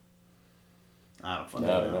 I don't fucking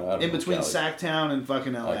know. In between Sacktown and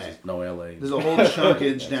fucking LA. No LA. There's a whole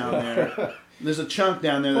chunkage down there. There's a chunk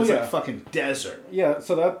down there that's like fucking desert. Yeah,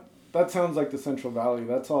 so that sounds like the Central Valley.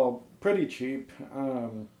 That's all pretty cheap.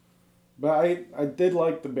 But I did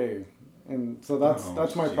like the Bay, and so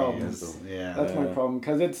that's my problem. Yeah, that's my problem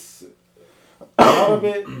because it's a lot of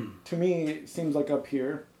it to me seems like up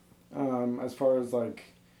here, as far as like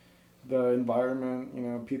the environment,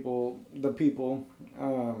 the people,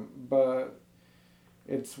 but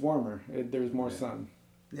it's warmer. There's more sun.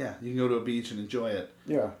 Yeah, you can go to a beach and enjoy it.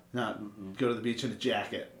 Yeah. Not go to the beach in a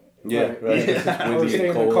jacket. Yeah, right. Yeah. Or stay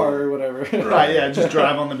in the car or whatever. Right, yeah, just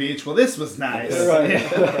drive on the beach. Well, this was nice.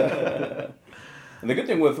 Right. And the good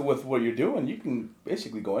thing with what you're doing, you can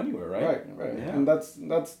basically go anywhere, right? Right. Yeah. And that's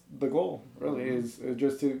the goal, really, is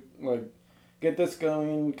just to like get this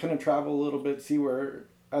going, kind of travel a little bit, see where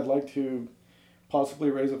I'd like to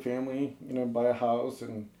possibly raise a family, buy a house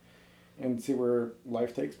and see where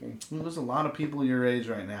life takes me. Well, there's a lot of people your age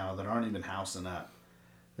right now that aren't even housing up.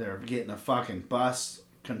 They're getting a fucking bus,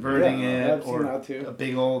 converting it, or a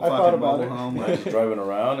big old fucking mobile home. Like just driving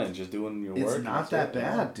around and just doing your work. It's not that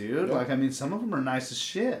bad, dude. Yeah. Like, I mean, some of them are nice as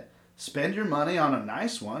shit. Spend your money on a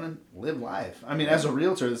nice one and live life. I mean, as a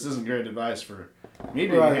realtor, this isn't great advice for me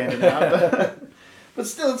to be handing out. But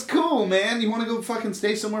still, it's cool, man. You want to go fucking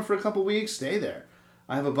stay somewhere for a couple weeks? Stay there.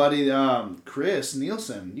 I have a buddy, Chris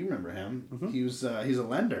Nielsen. You remember him? Mm-hmm. He's a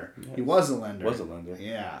lender. Yes. He was a lender.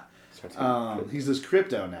 Yeah. He's this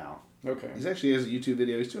crypto now. Okay. He actually has a YouTube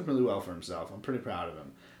video. He's doing really well for himself. I'm pretty proud of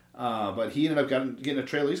him. But he ended up getting a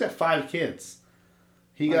trailer. He's got 5 kids.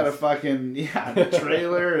 He got a fucking a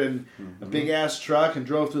trailer and a big ass truck and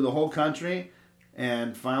drove through the whole country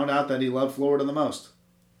and found out that he loved Florida the most.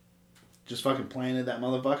 Just fucking planted that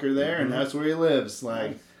motherfucker there, and that's where he lives.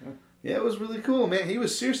 Like, yeah, it was really cool, man. He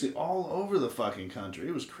was seriously all over the fucking country.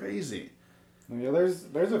 It was crazy. Yeah,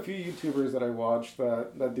 there's a few YouTubers that I watch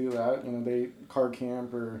that do that. They car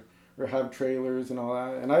camp or have trailers and all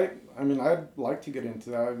that. And I mean, I'd like to get into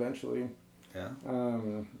that eventually. Yeah.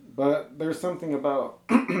 But there's something about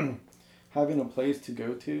having a place to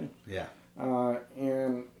go to. Yeah.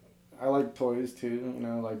 And I like toys too,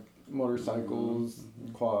 like motorcycles,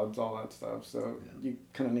 quads, all that stuff. So you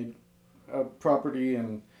kind of need a property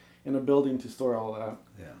and a building to store all that.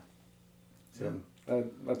 Yeah. So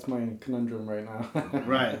that's my conundrum right now.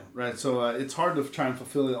 Right. So it's hard to try and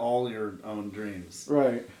fulfill all your own dreams.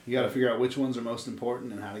 Right. You got to figure out which ones are most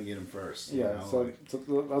important and how to get them first. Yeah. So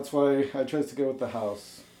that's why I chose to go with the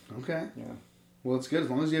house. Okay. Yeah. Well, it's good as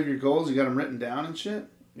long as you have your goals. You got them written down and shit.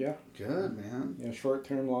 Yeah. Good, man. Yeah. Short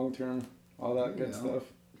term, long term, all that good stuff.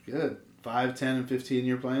 Good. 5, 10, and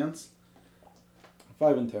 15-year plans.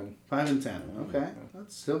 5 and 10. 5 and 10. Okay. Yeah.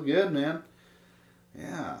 That's still good, man.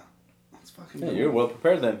 Yeah. That's fucking cool. You're well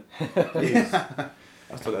prepared then. Yeah.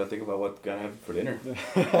 I still got to think about what gonna have for dinner.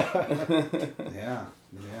 Yeah,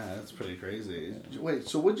 that's pretty crazy. Wait,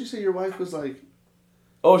 so what'd you say your wife was like?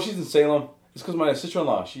 Oh, she's in Salem. It's because my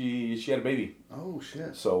sister-in-law, she had a baby. Oh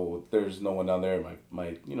shit. So there's no one down there.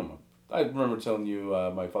 My I remember telling you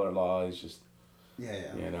my father-in-law is just.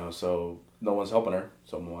 Yeah. So no one's helping her.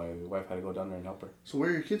 So my wife had to go down there and help her. So where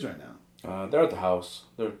are your kids right now? They're at the house.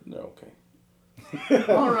 They're okay.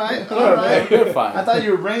 all right. They're fine. I thought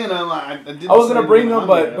you were bringing them. I was gonna bring them,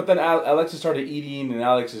 but then Alexis started eating, and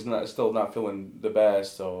Alex is still not feeling the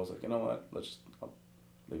best. So I was like, you know what? Let's just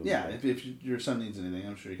leave him. Yeah, if your son needs anything,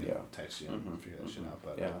 I'm sure he can text you and Mm-hmm. figure that shit out.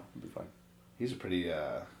 But yeah, it'll be fine. He's a pretty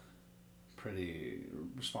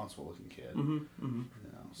responsible looking kid. Mm-hmm.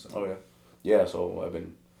 So. Oh yeah. So I've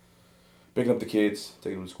been picking up the kids,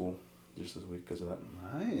 taking them to school just this week because of that.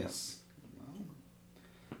 Nice.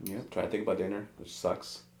 Yeah, trying to think about dinner, which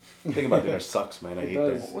sucks. Thinking about dinner sucks, man. I hate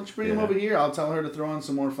that. Why don't you bring him over here? I'll tell her to throw on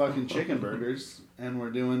some more fucking chicken burgers, and we're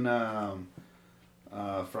doing fried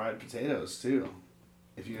potatoes too.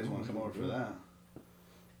 If you guys want to come over for that,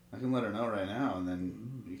 I can let her know right now, and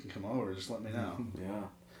then you can come over. Just let me know. Yeah,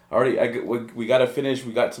 we got to finish.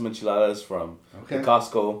 We got some enchiladas from the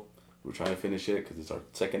Costco. We're trying to finish it because it's our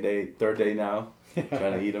third day now.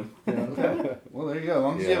 Trying to eat them. Okay. Well, there you go. As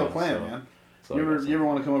long as you have a plan, man. So you ever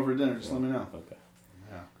want to come over for dinner, just let me know. Okay.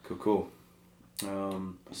 Yeah. Cool.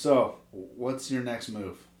 So, what's your next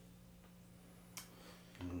move?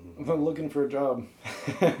 I'm looking for a job.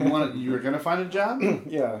 You were gonna find a job?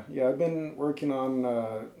 Yeah. I've been working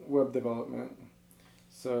on web development,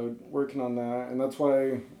 so working on that, and that's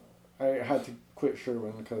why I had to quit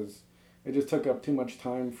Sherwin because it just took up too much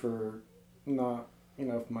time for not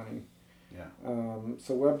enough money. Yeah.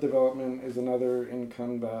 So web development is another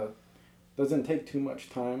income that doesn't take too much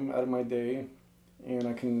time out of my day, and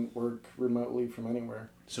I can work remotely from anywhere.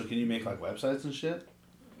 So can you make like websites and shit?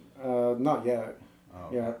 Not yet. Oh.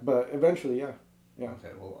 Yeah, but eventually, yeah.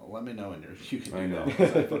 Okay, well, let me know when you can do I know.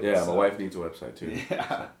 that. Yeah, my wife needs a website too.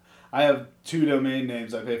 Yeah. I have 2 domain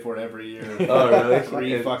names. I pay for it every year. Oh, really?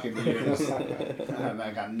 3 fucking years. And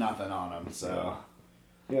I got nothing on them, so.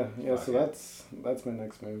 Yeah. So that's my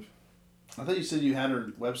next move. I thought you said you had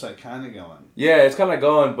her website kind of going. Yeah, it's kind of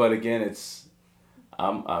going, but again,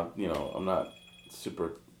 I'm not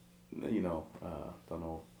super, don't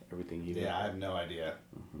know everything either. Yeah, I have no idea.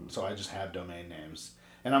 Mm-hmm. So I just have domain names.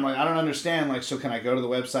 And I'm like, I don't understand. Like, so can I go to the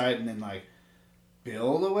website and then, like,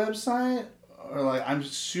 build a website? Or, like, I'm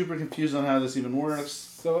super confused on how this even works.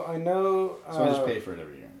 So I know... So I just pay for it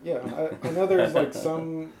every year. Yeah, I know there's, like,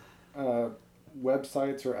 some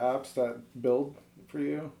websites or apps that build for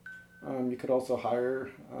you. You could also hire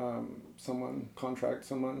contract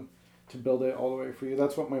someone to build it all the way for you.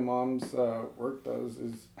 That's what my mom's work does.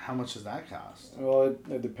 Is how much does that cost? Well,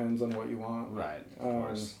 it depends on what you want. Right, of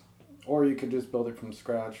course. Or you could just build it from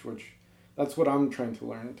scratch, which that's what I'm trying to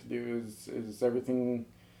learn to do is everything,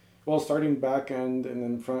 well, starting back end and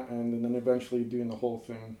then front end and then eventually doing the whole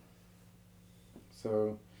thing.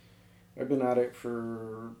 So I've been at it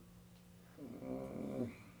for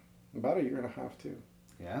about a year and a half too.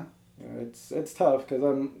 Yeah? Yeah, it's tough because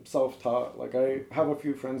I'm self-taught. Like I have a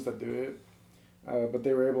few friends that do it, but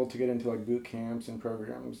they were able to get into like boot camps and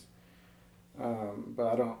programs. But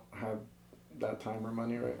I don't have that time or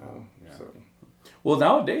money right now. Yeah. So. Well,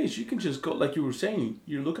 nowadays you can just go, like you were saying,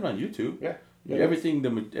 you're looking on YouTube. Yeah. Everything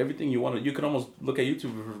you want to, you can almost look at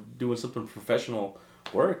YouTube for doing something professional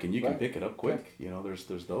work, and you can pick it up quick. Yeah. There's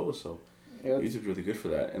those. So YouTube's really good for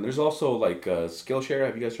that. And there's also like Skillshare.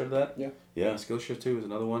 Have you guys heard of that? Yeah. Yeah, Skillshare too is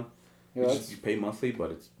another one. Yeah, you pay monthly,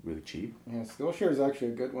 but it's really cheap. Yeah, Skillshare is actually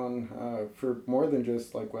a good one for more than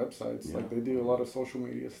just like websites. Yeah. Like they do a lot of social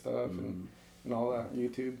media stuff and all that.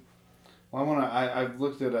 YouTube. Well, I've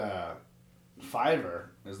looked at Fiverr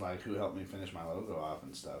is like who helped me finish my logo off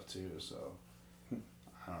and stuff too. So I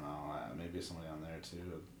don't know. Maybe somebody on there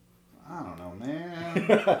too. I don't know,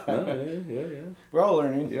 man. Yeah. We're all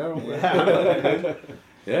learning.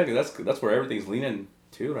 Yeah, because that's where everything's leaning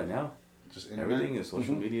to right now. Just internet? Everything is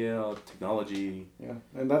social media, technology. Yeah,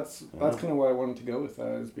 and that's kind of why I wanted to go with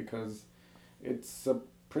that is because it's a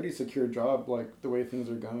pretty secure job. Like the way things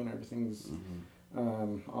are going, everything's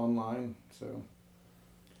online. So.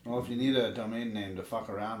 Well, if you need a domain name to fuck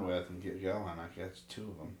around with and get going, I guess 2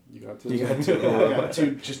 of them. You got 2. You got 2. I got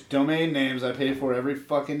 2 just domain names I pay for every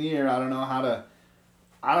fucking year. I don't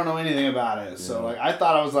know anything about it. So like I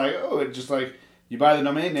thought I was like, oh, it just like you buy the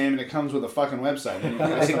domain name and it comes with a fucking website and you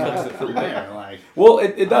customize it from there. Like, well,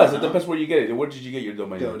 it does. It depends where you get it. Where did you get your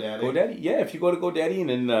domain name? GoDaddy. Yeah, if you go to GoDaddy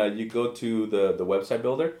and then you go to the website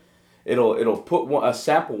builder, it'll put a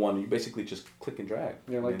sample one. And you basically just click and drag.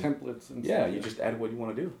 Yeah, like templates and stuff. Yeah, you just add what you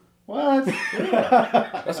want to do. What?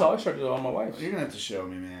 That's how I started on my wife. You're gonna have to show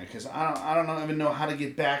me, man, because I don't even know how to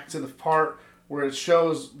get back to the part where it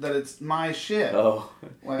shows that it's my shit. Oh,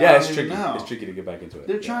 like, yeah, it's tricky. Know. It's tricky to get back into it.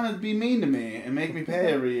 They're trying to be mean to me and make me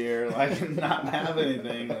pay every year, like, and not have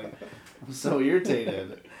anything. Like, I'm so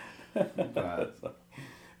irritated. But,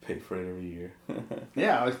 pay for it every year.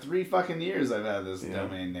 Yeah, like 3 fucking years I've had this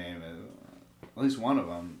domain name, at least one of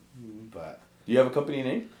them. But do you have a company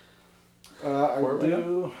name?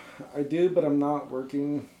 I do, but I'm not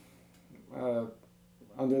working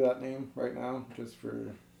under that name right now, just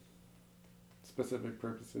for specific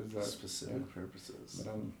purposes. Purposes.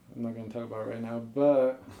 But I'm not going to talk about it right now.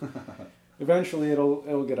 But eventually,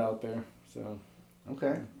 it'll get out there. So.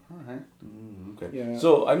 Okay. All right. Okay. Yeah.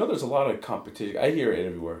 So I know there's a lot of competition. I hear it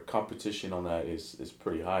everywhere. Competition on that is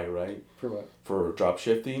pretty high, right? For what? For drop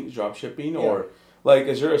shipping, or like,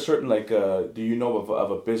 is there a certain do you know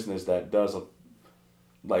of a business that does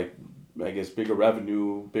bigger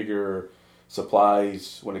revenue, bigger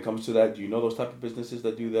supplies when it comes to that? Do you know those type of businesses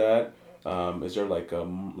that do that? Is there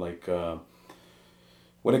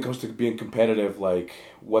when it comes to being competitive, like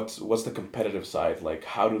what's the competitive side? Like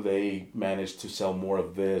how do they manage to sell more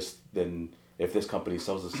of this than if this company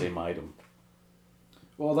sells the same item?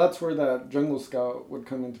 Well, that's where that Jungle Scout would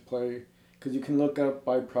come into play, because you can look up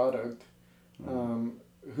by product,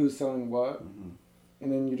 who's selling what,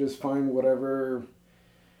 and then you just find whatever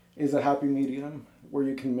is a happy medium where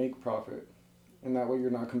you can make profit, and that way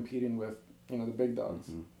you're not competing with the big dogs.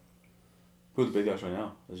 Mm-hmm. Who's the big dogs right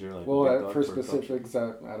now? Is there like Well, a big dog for for specifics,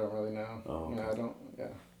 I don't really know. Oh, okay. I don't.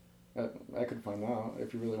 Yeah, I could find out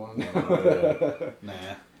if you really want to know.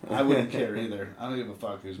 Nah, I wouldn't care either. I don't give a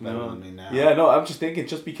fuck who's better than me now. Yeah, no, I'm just thinking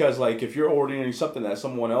just because like if you're ordering something that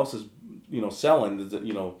someone else is selling, is it,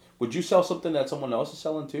 would you sell something that someone else is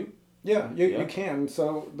selling too? Yeah, you can.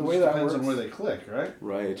 So the way It that depends works, on where they click, right?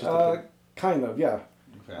 Right. It's just kind of, yeah.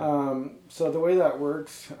 Okay. So the way that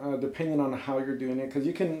works, depending on how you're doing it, because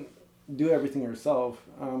you can do everything yourself.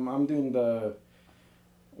 I'm doing the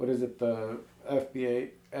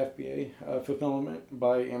FBA fulfillment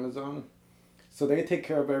by Amazon. So they take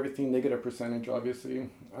care of everything. They get a percentage, obviously.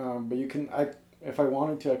 But if I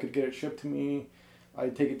wanted to, I could get it shipped to me. I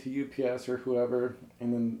take it to UPS or whoever,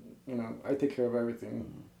 and then I take care of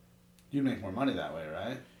everything. You'd make more money that way,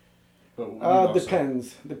 right? But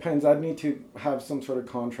Depends. I'd need to have some sort of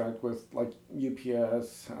contract with like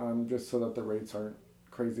UPS, just so that the rates aren't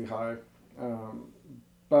crazy high.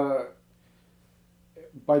 But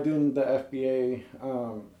by doing the FBA,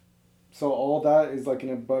 so all that is like in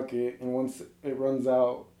a bucket, and once it runs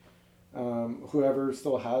out, whoever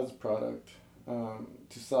still has product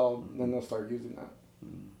to sell, then they'll start using that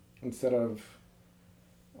instead of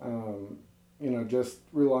just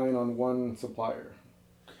relying on one supplier.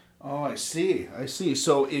 Oh, I see.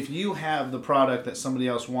 So if you have the product that somebody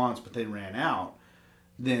else wants, but they ran out,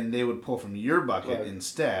 then they would pull from your bucket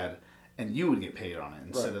instead, and you would get paid on it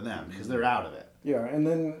instead of them because they're out of it. Yeah, and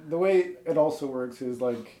then the way it also works is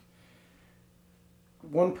like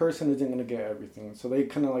one person isn't going to get everything, so they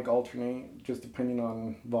kind of like alternate just depending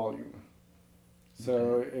on volume.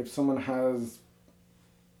 So if someone has,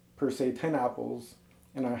 per se, 10 apples,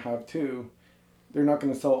 and I have 2, they're not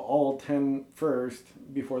going to sell all 10 first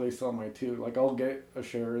before they sell my 2. Like, I'll get a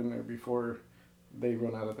share in there before they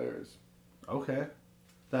run out of theirs. Okay.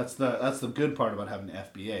 That's the good part about having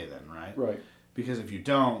FBA then, right? Right. Because if you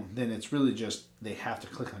don't, then it's really just they have to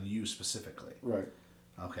click on you specifically. Right.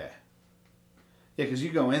 Okay. Yeah, because you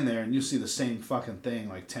go in there and you see the same fucking thing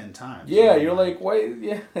like 10 times. Yeah, you're like, wait,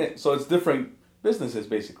 yeah. So it's different businesses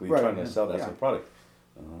basically trying to sell that same product.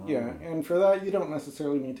 Yeah, and for that, you don't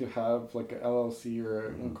necessarily need to have like an LLC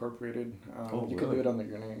or incorporated. You can do it under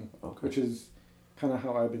your name, which is kind of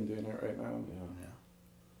how I've been doing it right now.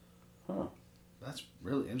 Yeah. Huh. That's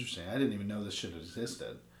really interesting. I didn't even know this shit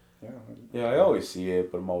existed. Yeah, I always see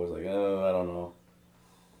it, but I'm always like, oh, I don't know.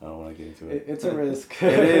 I don't want to get into it. It's a risk.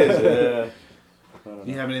 It is, yeah.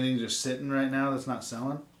 Do you have anything just sitting right now that's not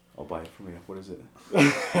selling? I'll buy it from you. What is it?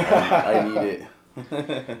 I need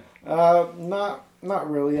it.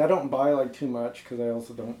 Not really. I don't buy like too much because I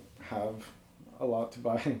also don't have a lot to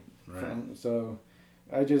buy from. So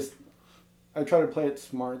I try to play it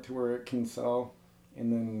smart to where it can sell,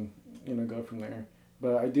 and then go from there.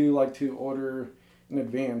 But I do like to order in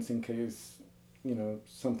advance in case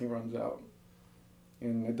something runs out,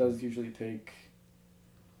 and it does usually take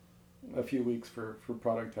a few weeks for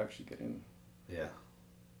product to actually get in. Yeah.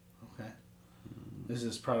 Okay. Is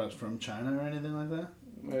this product from China or anything like that?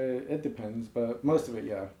 It depends, but most of it,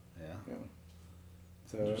 yeah. Yeah.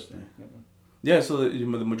 So, interesting. Yeah, so the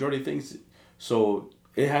majority of things, so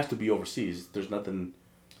it has to be overseas. There's nothing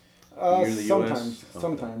here in the sometimes, US?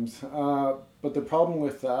 Sometimes. But the problem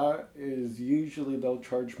with that is usually they'll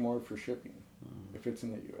charge more for shipping if it's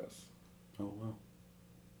in the U.S. Oh, wow.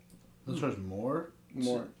 They'll charge more?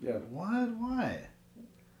 More, yeah. What? Why?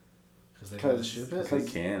 Because they gotta ship it? They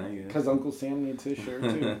can, I guess. Because Uncle Sam needs his share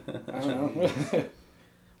too. I don't know.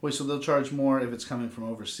 Wait, so they'll charge more if it's coming from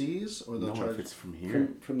overseas, or they'll charge if it's from here?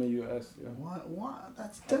 From the U.S., yeah. What?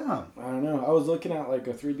 That's dumb. I don't know. I was looking at like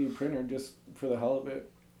a 3D printer just for the hell of it,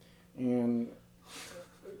 and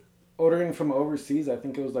ordering from overseas, I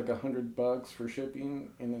think it was like $100 for shipping,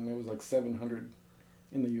 and then it was like $700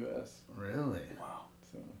 in the U.S. Really? Wow.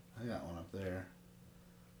 So I got one up there.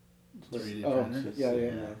 3D oh, printer?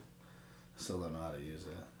 yeah. Still don't know how to use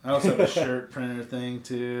it. I also have a shirt printer thing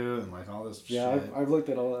too, and like all this yeah, shit. I've looked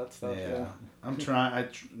at all that stuff. Yeah. I'm trying.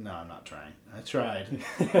 No, I'm not trying. I tried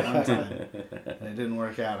one time, and it didn't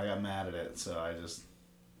work out. I got mad at it, so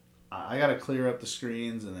I got to clear up the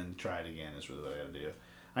screens and then try it again. Is really what I got to do.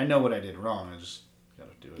 I know what I did wrong. I just got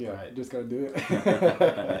to do it right. Just got to do it.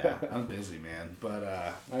 Yeah, I'm busy, man. But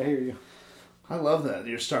I hear you. I love that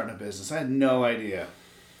you're starting a business. I had no idea.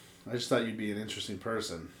 I just thought you'd be an interesting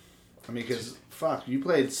person. I mean, because, fuck, you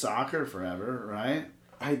played soccer forever, right?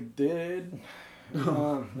 I did.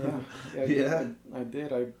 Yeah. I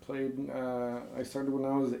did. I played, I started when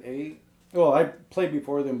I was 8. Well, I played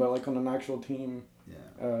before then, but like on an actual team,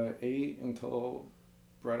 8 until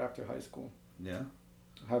right after high school. Yeah.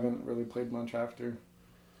 Haven't really played much after.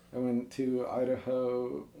 I went to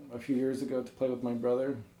Idaho a few years ago to play with my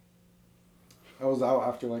brother. I was out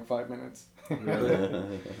after like 5 minutes.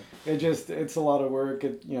 Really? It's a lot of work.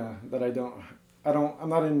 I'm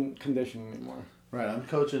not in condition anymore. Right. I'm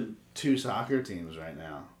coaching 2 soccer teams right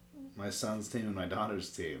now. My son's team and my daughter's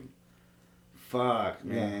team. Fuck,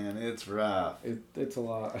 man, it's rough. It's a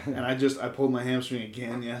lot. And I pulled my hamstring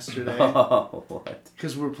again yesterday. Oh, what?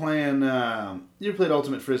 Because we're playing, you played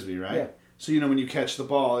Ultimate Frisbee, right? Yeah. So, when you catch the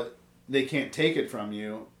ball, they can't take it from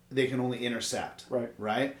you. They can only intercept. Right.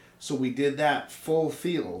 Right? So we did that full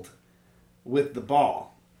field with the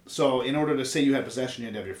ball. So in order to say you had possession, you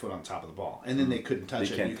had to have your foot on top of the ball. And then they couldn't touch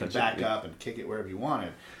it. You could back up and kick it wherever you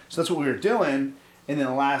wanted. So that's what we were doing. And in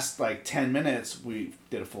the last 10 minutes, we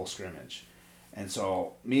did a full scrimmage. And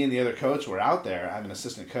so me and the other coach were out there. I have an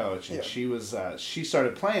assistant coach. And she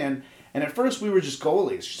started playing. And at first we were just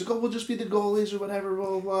goalies. She's like, oh, we'll just be the goalies or whatever,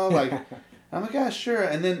 blah, blah, blah. I'm like, yeah, sure.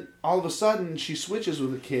 And then all of a sudden she switches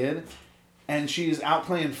with a kid. And she's out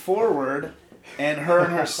playing forward. And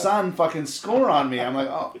her son fucking score on me. I'm like,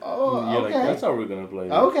 oh You're okay. like, that's how we're going to play.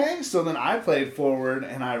 Okay. So then I played forward.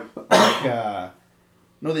 And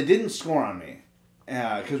no, they didn't score on me.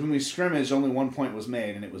 Because when we scrimmaged, only 1 point was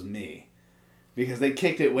made. And it was me. Because they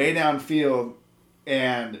kicked it way downfield,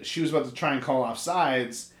 and she was about to try and call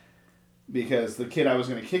offsides because the kid I was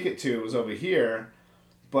going to kick it to was over here,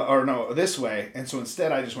 this way. And so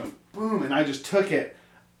instead I just went boom, and I just took it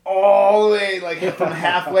all the way from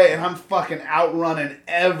halfway, and I'm fucking outrunning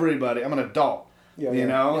everybody. I'm an adult, and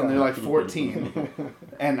they're like 14,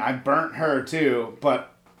 and I burnt her too.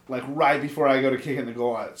 But right before I go to kick in the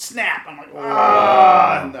goal, snap! I'm like,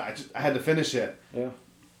 ah! And I had to finish it. Yeah.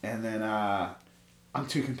 And then I'm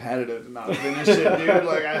too competitive to not finish it, dude.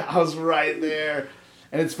 I was right there.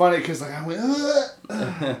 And it's funny because I went,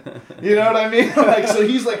 you know what I mean? So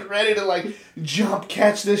he's ready to jump,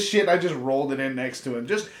 catch this shit. I just rolled it in next to him.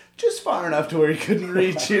 Just far enough to where he couldn't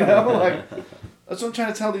reach, That's what I'm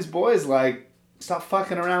trying to tell these boys. Stop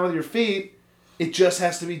fucking around with your feet. It just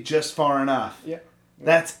has to be just far enough. Yeah.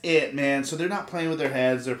 That's it, man. So they're not playing with their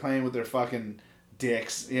heads. They're playing with their fucking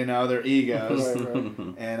dicks, their egos,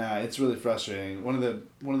 right. And it's really frustrating. One of the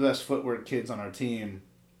best footwork kids on our team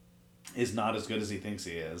is not as good as he thinks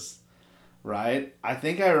he is, right? I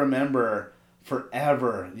think I remember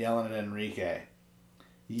forever yelling at Enrique.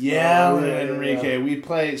 We'd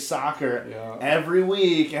play soccer every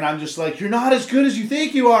week, and I'm just like, you're not as good as you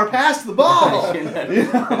think you are. Pass the ball,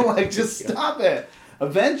 just stop it.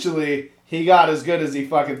 Eventually, he got as good as he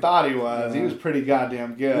fucking thought he was. He was pretty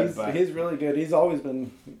goddamn good. He's really good. He's always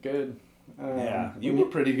been good. You were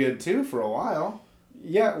pretty good too for a while.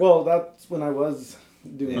 Yeah, well, that's when I was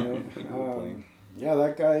doing it.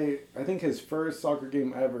 That guy, I think his first soccer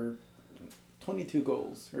game ever, 22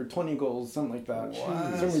 goals or 20 goals, something like that.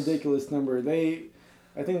 What? Some ridiculous number.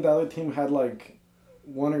 I think the other team had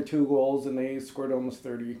 1 or 2 goals, and they scored almost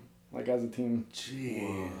 30. As a team.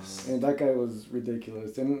 Jeez. And that guy was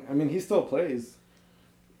ridiculous. And, I mean, he still plays.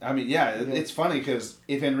 I mean, it's funny because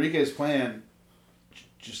if Enrique's playing,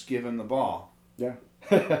 just give him the ball. Yeah.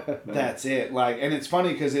 That's it. And it's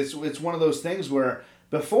funny because it's one of those things where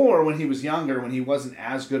before, when he was younger, when he wasn't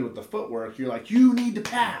as good with the footwork, you're like, you need to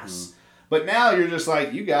pass. Mm-hmm. But now you're just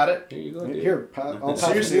like, you got it. Here you go. Here, I'll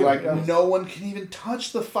seriously, no one can even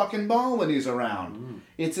touch the fucking ball when he's around. Mm.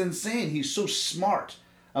 It's insane. He's so smart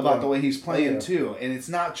about the way he's playing too. And it's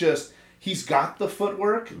not just he's got the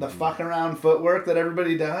footwork, the fucking around footwork that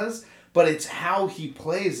everybody does, but it's how he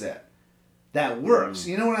plays it that works.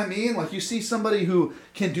 You know what I mean? You see somebody who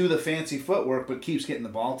can do the fancy footwork but keeps getting the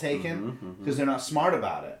ball taken because they're not smart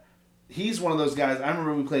about it. He's one of those guys. I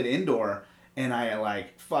remember we played indoor and I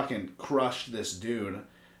fucking crushed this dude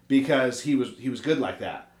because he was good like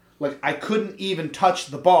that. I couldn't even touch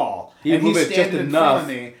the ball. And he's standing in front of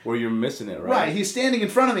me. Where you're missing it, right? Right. He's standing in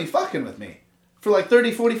front of me fucking with me for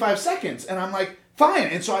 30, 45 seconds. And I'm like, fine.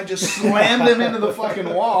 And so I just slammed him into the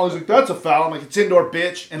fucking wall. I was like, that's a foul. I'm like, it's indoor,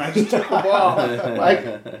 bitch. And I just took the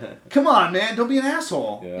ball. Come on, man. Don't be an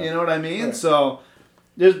asshole. Yeah. You know what I mean? Right. So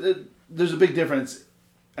there's a big difference.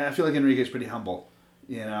 And I feel like Enrique's pretty humble.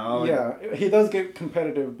 Yeah. He does get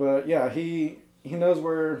competitive. But, yeah, he knows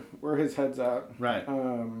where his head's at. Right.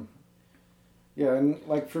 And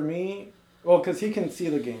for me, because he can see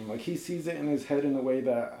the game. He sees it in his head in a way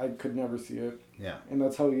that I could never see it. Yeah. And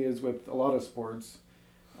that's how he is with a lot of sports.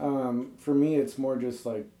 For me, it's more just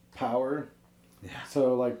power. Yeah.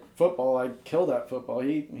 So football, I killed at football.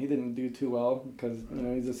 He didn't do too well because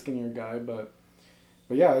he's a skinnier guy. But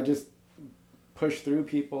yeah, I just push through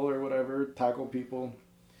people or whatever, tackle people.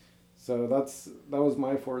 So that was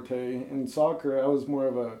my forte. In soccer, I was more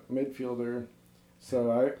of a midfielder.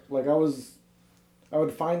 So I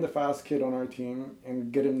would find the fast kid on our team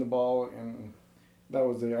and get him the ball, and that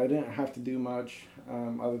was it. I didn't have to do much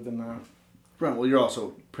other than that. Right. Well, you're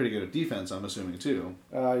also pretty good at defense, I'm assuming too.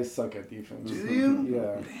 I suck at defense. Do you?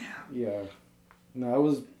 Yeah. Damn. Yeah. No,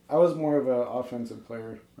 I was more of an offensive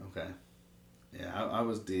player. Okay. Yeah, I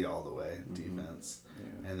was D all the way, defense,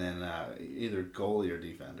 Yeah. and then either goalie or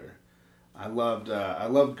defender. I loved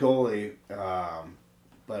goalie,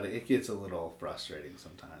 but it gets a little frustrating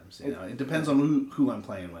sometimes. You know, it depends on who I'm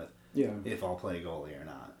playing with. Yeah. If I'll play goalie or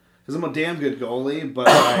not. Because I'm a damn good goalie, but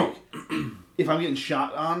like, if I'm getting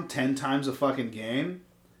shot on 10 times a fucking game,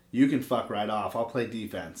 you can fuck right off. I'll play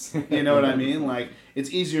defense. You know what I mean? Like,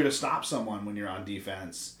 it's easier to stop someone when you're on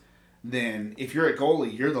defense than if you're at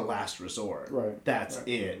goalie, you're the last resort. Right. That's right.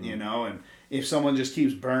 it, you know? And if someone just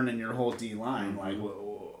keeps burning your whole D line, like,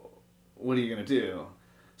 what are you going to do?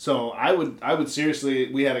 So I would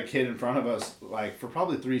seriously, we had a kid in front of us, like, for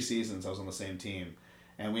probably 3 seasons, I was on the same team.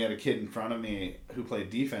 And we had a kid in front of me who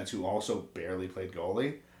played defense who also barely played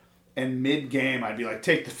goalie. And mid-game, I'd be like,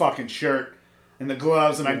 take the fucking shirt and the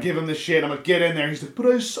gloves, and I'd give him the shit. I'm like, get in there. He's like, but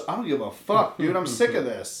I don't give a fuck, dude. I'm sick of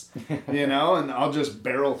this. You know? And I'll just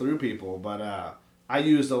barrel through people. But I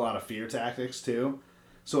used a lot of fear tactics, too.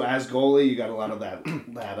 So as goalie, you got a lot of that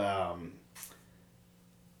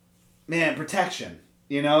protection.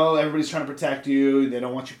 You know? Everybody's trying to protect you. They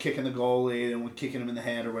don't want you kicking the goalie. They don't want you kicking him in the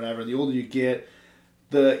head or whatever. The older you get,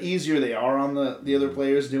 the easier they are on the other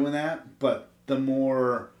players doing that, but the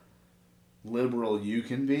more liberal you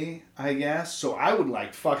can be, I guess. So I would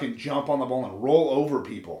like fucking jump on the ball and roll over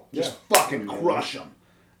people. Just fucking crush them.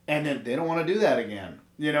 And then they don't want to do that again.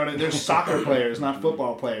 You know, there's soccer players, not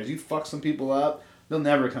football players. You fuck some people up, they'll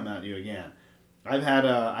never come at you again. I had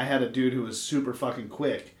a dude who was super fucking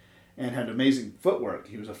quick and had amazing footwork.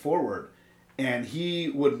 He was a forward. And he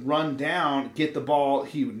would run down, get the ball.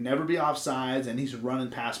 He would never be offsides, and he's running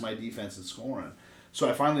past my defense and scoring. So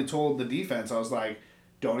I finally told the defense, I was like,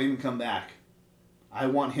 don't even come back. I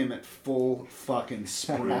want him at full fucking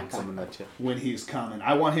sprint when he's coming.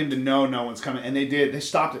 I want him to know no one's coming. And they did. They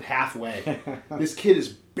stopped at halfway. This kid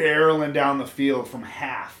is barreling down the field from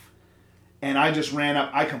half. And I just ran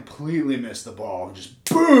up. I completely missed the ball. And just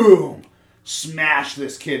boom! Smashed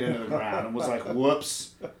this kid into the ground and was like,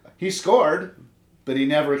 whoops. He scored, but he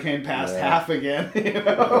never came past half again. You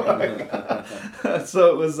know?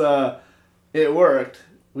 So it was, it worked.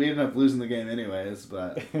 We ended up losing the game anyways,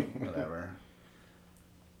 but whatever.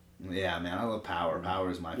 Yeah, man, I love power.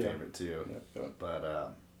 Power is my favorite too. Yeah.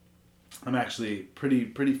 But I'm actually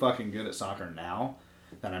pretty fucking good at soccer now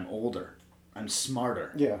that I'm older. I'm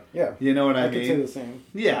smarter. Yeah, yeah. You know what I mean? I could say the same.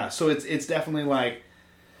 Yeah, so it's definitely like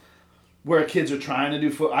where kids are trying to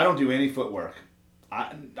do I don't do any footwork.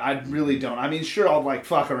 I really don't. I mean, sure, I'll like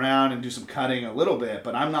fuck around and do some cutting a little bit,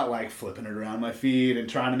 but I'm not like flipping it around my feet and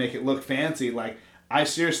trying to make it look fancy. Like, I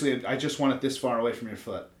just want it this far away from your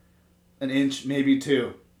foot. 1 inch, maybe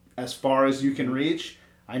 2. As far as you can reach,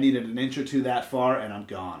 I need it 1 inch or 2 that far, and I'm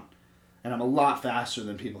gone. And I'm a lot faster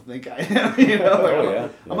than people think I am. You know, like,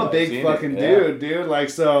 I'm a big fucking dude. Like,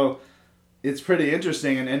 so it's pretty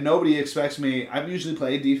interesting, and nobody expects me. I've usually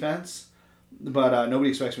played defense, but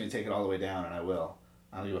nobody expects me to take it all the way down, and I will.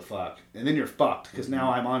 I don't give a fuck. And then you're fucked, because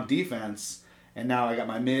now I'm on defense, and now I got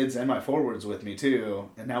my mids and my forwards with me, too,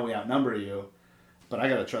 and now we outnumber you. But I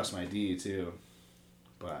gotta trust my D, too.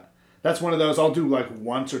 But that's one of those I'll do, like,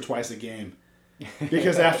 once or twice a game.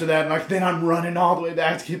 Because after that, like, then I'm running all the way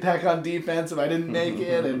back to get back on defense if I didn't make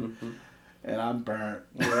it, and I'm burnt.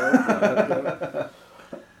 They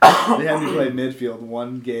had me play midfield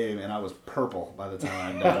 1 game, and I was purple by the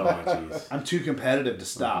time I'm done. I'm too competitive to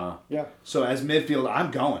stop. Yeah. So as midfield, I'm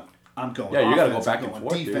going. Yeah, you gotta go back and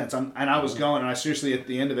forth, defense. dude. And I was going, and I seriously, at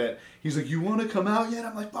the end of it, he's like, "You want to come out yet?"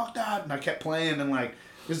 I'm like, "Fuck that!" And I kept playing, and like,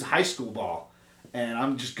 this is high school ball, and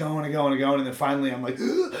I'm just going and going and going, and then finally, I'm like,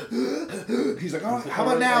 he's like, "Oh, how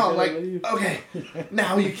about now?" I'm like, "Okay,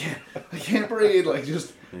 now you can't. I can't breathe." Like,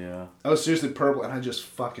 just. Yeah. I was seriously purple, and I just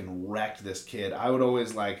fucking wrecked this kid. I would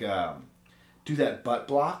always, like, do that butt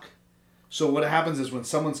block. So what happens is when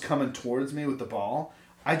someone's coming towards me with the ball,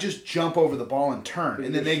 I just jump over the ball and turn.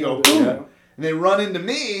 And then they go, boom, and they run into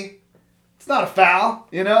me. It's not a foul,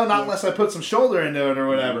 you know? Not unless I put some shoulder into it or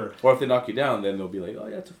whatever. Or if they knock you down, then they'll be like, oh,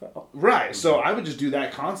 yeah, it's a foul. Right. So I would just do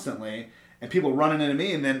that constantly. And people running into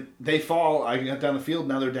me, and then they fall. I get down the field,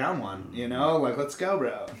 now they're down 1. You know, like, let's go,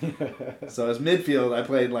 bro. So as midfield, I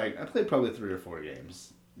played probably 3 or 4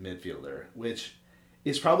 games midfielder, which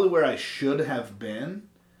is probably where I should have been,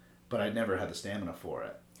 but I never had the stamina for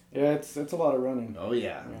it. Yeah, it's a lot of running. Oh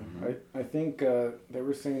yeah. Yeah. I think they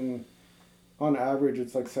were saying, on average,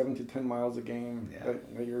 it's like 7 to 10 miles a game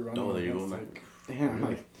that you're running. Oh, there you go. It's like,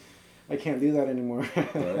 damn, I can't do that anymore.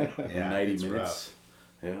 Right. Yeah, 90 it's minutes.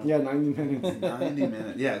 rough. Yeah, 90 minutes. 90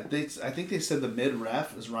 minutes. Yeah, I think they said the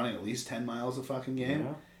mid-ref is running at least 10 miles a fucking game.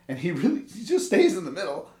 Yeah. And he just stays in the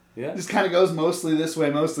middle. Yeah. Just kind of goes mostly this way,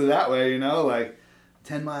 mostly that way, you know? Like,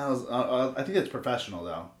 10 miles. I think it's professional,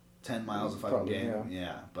 though. 10 miles a fucking Probably, game.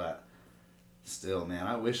 Yeah, but still, man,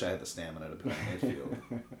 I wish I had the stamina to play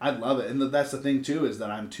midfield. I'd love it. And that's the thing, too, is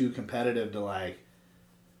that I'm too competitive to, like,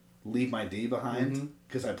 leave my D behind.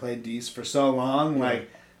 Because I played Ds for so long. Yeah.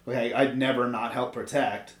 Like, I'd never not help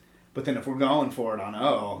protect. But then if we're going for it on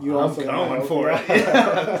O, You I'm also going help, for it.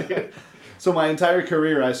 Yeah, dude. So my entire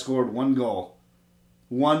career, I scored 1 goal.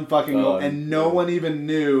 1 fucking goal. And no one even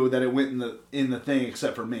knew that it went in the thing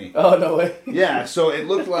except for me. Oh, no way. Yeah, so it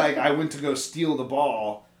looked like I went to go steal the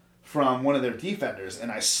ball from one of their defenders,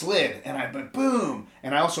 and I slid, and I went boom,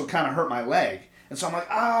 and I also kind of hurt my leg. And so I'm like,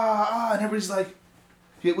 and everybody's like,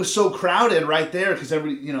 it was so crowded right there because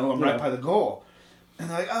I'm right by the goal. And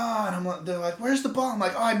they're like, and they're like, where's the ball? I'm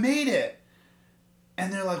like, I made it.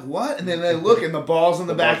 And they're like, what? And then they look, and the ball's in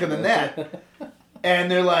the back of the net. And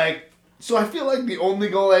they're like, so I feel like the only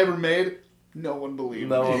goal I ever made, no one believed me.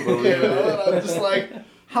 No one believed it. And I'm just like,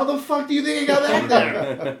 how the fuck do you think I got back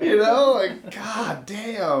there? You know, like, god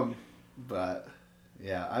damn. But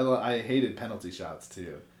yeah, I hated penalty shots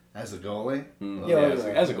too. As a goalie, Yeah,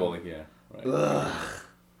 as a goalie, yeah. Right. ugh.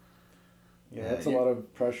 Yeah, that's a lot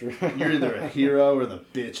of pressure. You're either a hero or the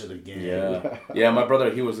bitch of the game. Yeah. My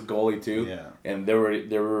brother, he was a goalie too. Yeah. And they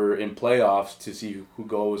were in playoffs to see who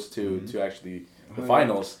goes to actually the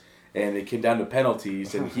finals, and it came down to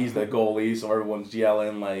penalties, and he's the goalie, so everyone's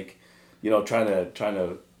yelling like, trying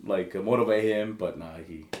to like motivate him, but nah,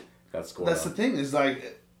 he got scored. That's the thing is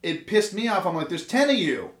like it pissed me off. I'm like, there's 10 of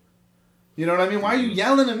you. You know what I mean? Why are you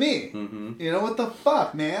yelling at me? Mm-hmm. You know what the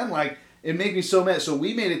fuck, man? Like it made me so mad. So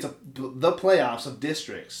we made it to the playoffs of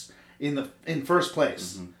districts in first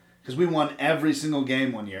place because we won every single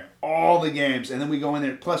game one year, all the games, and then we go in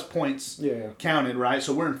there plus points counted, right?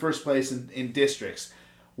 So we're in first place in districts.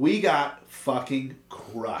 We got fucking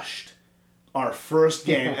crushed our first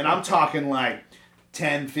game, and I'm talking like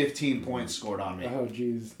 10, 15 points scored on me. Oh,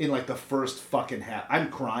 jeez. In like the first fucking half. I'm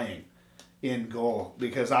crying in goal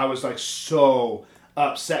because I was like so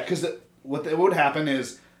upset. Because what would happen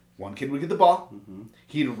is one kid would get the ball,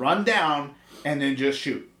 he'd run down, and then just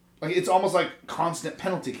shoot. Like it's almost like constant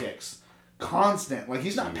penalty kicks. Constant. Like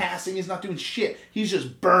he's not passing, he's not doing shit. He's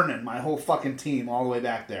just burning my whole fucking team all the way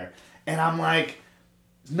back there. And I'm like,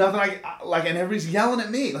 nothing and everybody's yelling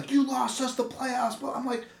at me. Like, you lost us the playoffs. But I'm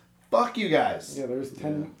like, fuck you guys. Yeah, there's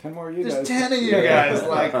 10 more of you There's guys. 10 of you guys.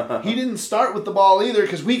 Like, he didn't start with the ball either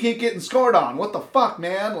because we keep getting scored on. What the fuck,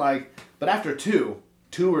 man? Like, but after two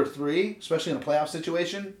or three, especially in a playoff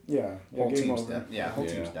situation, whole game team's over. done. Yeah, whole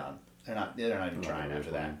team's done. They're not even trying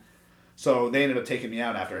after that. fun. So they ended up taking me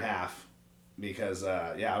out after half because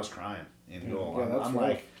I was crying in goal. Yeah, that's I'm rough.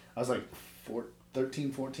 like, I was like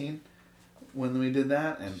 13, 14 when we did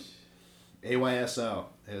that, and AYSO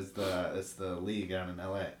is the league out in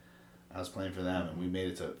LA. I was playing for them, and we made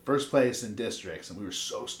it to first place in districts, and we were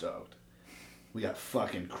so stoked. We got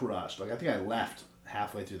fucking crushed. Like I think I left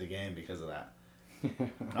halfway through the game because of that.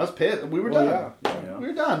 I was pissed. We were done. Yeah. We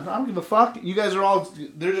were done. I don't give a fuck. You guys are all.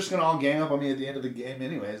 They're just gonna all gang up on me at the end of the game,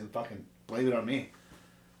 anyways, and fucking blame it on me.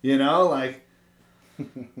 You know, like.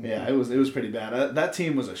 Yeah, it was pretty bad. That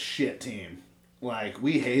team was a shit team. Like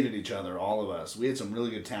we hated each other, all of us. We had some really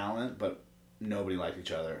good talent, but nobody liked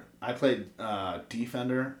each other. I played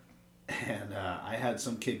defender, and I had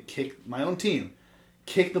some kid kick my own team,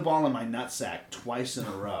 kick the ball in my nutsack twice in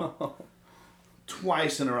a row.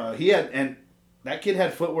 Twice in a row. That kid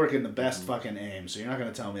had footwork and the best fucking aim, so you're not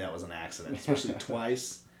going to tell me that was an accident, especially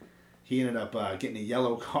twice. He ended up getting a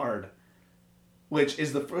yellow card, which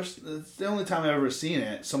is it's the only time I've ever seen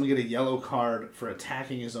it, someone get a yellow card for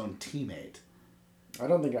attacking his own teammate. I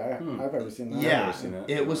don't think I've ever seen that. Yeah, seen that.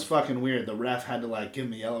 it was fucking weird. The ref had to give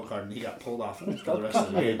him a yellow card, and he got pulled off for the rest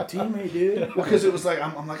of the game. Teammate, dude. Because it was like,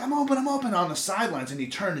 I'm open on the sidelines, and he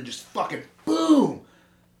turned and just fucking boom.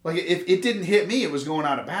 Like, if it didn't hit me, it was going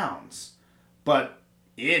out of bounds. But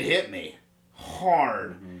it hit me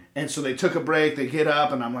hard. Mm-hmm. And so they took a break, they get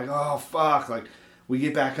up, and I'm like, oh, fuck. Like, we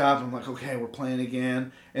get back up, and I'm like, okay, we're playing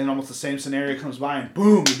again. And almost the same scenario comes by, and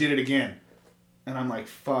boom, we did it again. And I'm like,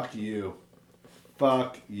 fuck you.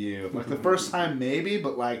 Fuck you. Like, the first time, maybe,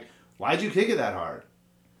 but, why'd you kick it that hard?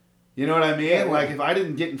 You know what I mean? Yeah. Like, if I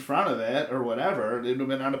didn't get in front of it or whatever, it would have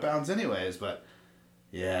been out of bounds anyways. But,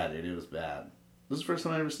 yeah, dude, it was bad. This is the first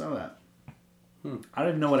time I ever saw that. I don't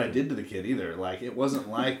even know what I did to the kid either. Like, it wasn't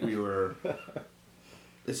like we were...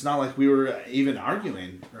 It's not like we were even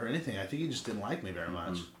arguing or anything. I think he just didn't like me very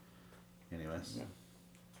much. Anyways. Yeah.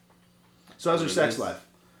 So how's your sex life?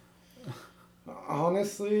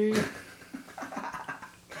 Honestly...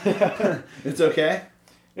 It's okay?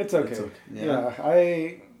 It's okay.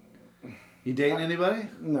 Yeah. You dating anybody?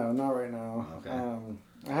 No, not right now. Okay.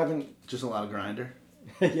 I haven't... Just a lot of grinder?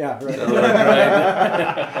 Yeah, right.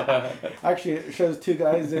 Actually, it shows 2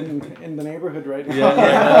 guys in the neighborhood right now. Yeah,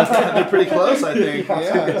 that's gotta be pretty close, I think.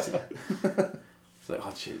 Yeah. It's like,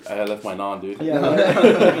 oh shit, I left mine on, dude.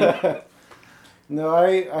 Yeah. No,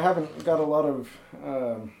 I haven't got a lot of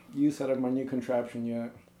use out of my new contraption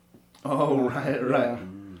yet. Oh, right. Yeah.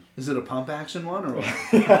 Is it a pump action one or what?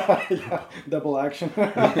 Yeah, double action.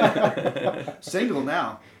 Single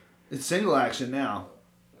now. It's single action now.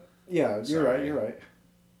 Yeah, you're Sorry. right.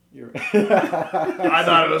 You're right. I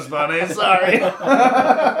thought it was funny. Sorry.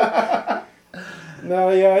 No,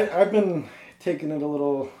 yeah, I've been taking it a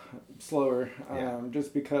little slower,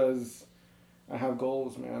 just because I have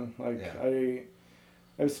goals, man. Like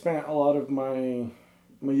I've spent a lot of my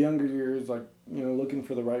younger years, like, you know, looking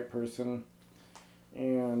for the right person,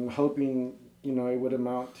 and hoping, you know, it would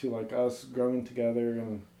amount to like us growing together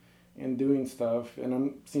and doing stuff, and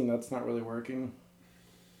I'm seeing that's not really working.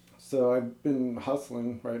 So I've been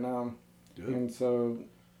hustling right now. Good. And so,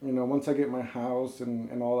 you know, once I get my house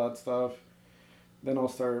and all that stuff, then I'll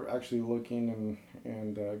start actually looking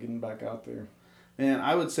and getting back out there. Man,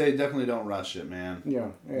 I would say definitely don't rush it, man.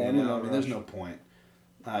 Yeah. You know, I mean, there's no point.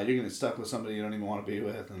 You're going to get stuck with somebody you don't even want to be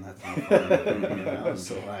with, and that's not fun. You know?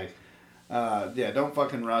 So, like, don't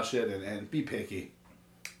fucking rush it and be picky.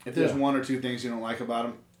 If there's 1 or 2 things you don't like about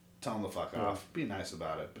them, tell them to fuck off. Be nice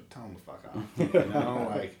about it, but tell them to fuck off. You know,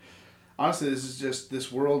 like, honestly,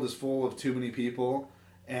 this world is full of too many people,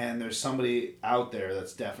 and there's somebody out there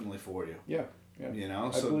that's definitely for you. Yeah, yeah. You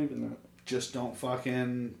know, I believe in that. Just don't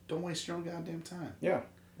waste your own goddamn time. Yeah.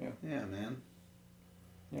 Yeah, man.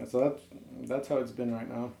 Yeah, so that's how it's been right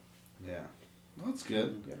now. Yeah. Well, that's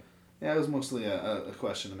good. Yeah, it was mostly a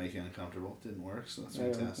question to make you uncomfortable. It didn't work, so that's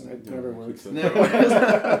fantastic. It never works. Never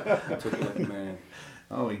works. Took it like a man.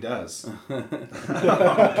 Oh, he does. Oh,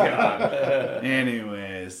 God.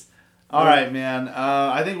 Anyways. All right, man.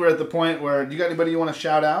 I think we're at the point where... You got anybody you want to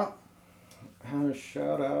shout out?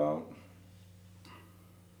 Shout out?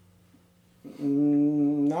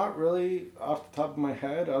 Not really off the top of my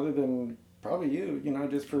head, other than probably you, you know,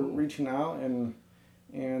 just for reaching out and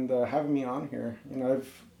having me on here. You know,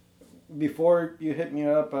 before you hit me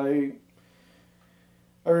up, I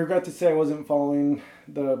regret to say I wasn't following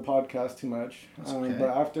the podcast too much. That's okay. But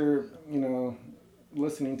after, you know,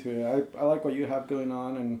 listening to it, I like what you have going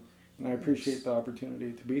on, and I appreciate the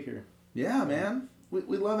opportunity to be here. Yeah, man.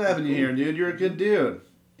 We love having you here, dude. You're a good dude.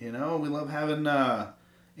 You know, we love having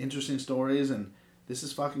interesting stories, and this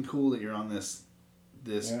is fucking cool that you're on this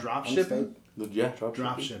drop shipping.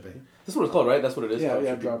 Drop shipping. That's what it's called, right? That's what it is.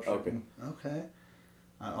 Yeah, drop shipping. Okay.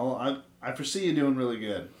 I foresee you doing really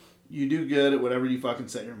good. You do good at whatever you fucking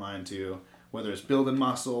set your mind to, whether it's building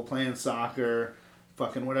muscle, playing soccer,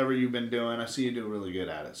 fucking whatever you've been doing. I see you do really good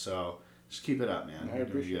at it. So just keep it up, man. I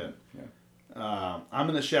appreciate it. Yeah. I'm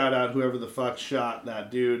gonna shout out whoever the fuck shot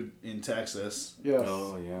that dude in Texas. Yes.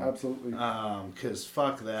 Oh yeah. Absolutely. 'Cause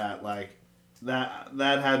fuck that, like that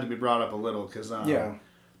had to be brought up a little. 'Cause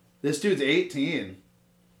this dude's 18.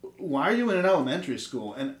 Why are you in an elementary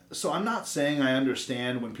school? And so I'm not saying I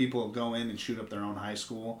understand when people go in and shoot up their own high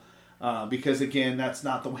school, because again, that's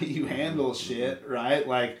not the way you handle shit, right?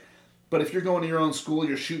 Like, but if you're going to your own school,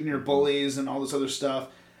 you're shooting your bullies and all this other stuff.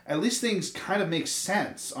 At least things kind of make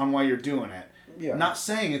sense on why you're doing it. Yeah. Not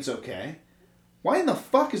saying it's okay. Why in the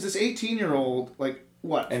fuck is this 18-year-old, like,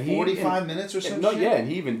 what, and 45 minutes or something? No, yeah, and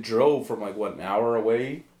he even drove from, like, what, an hour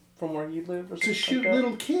away from where he lived or something? To shoot like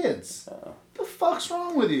little kids. The fuck's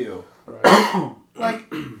wrong with you? Right.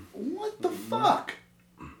 Like, what the fuck?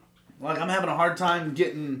 Like, I'm having a hard time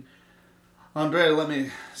getting Andrea to let me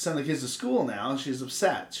send the kids to school now. She's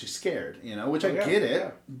upset. She's scared, you know, which I get it.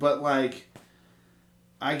 Yeah. But, like,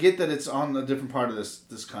 I get that it's on a different part of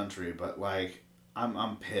this country, but, like,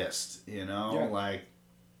 I'm pissed, you know? Yeah. Like...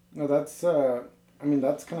 No, that's,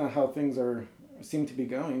 that's kind of how things seem to be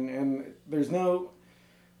going. And there's no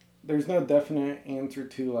definite answer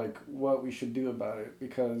to, like, what we should do about it,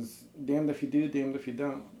 because damned if you do, damned if you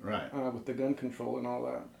don't. Right. With the gun control and all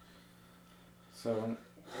that. So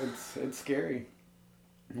it's scary.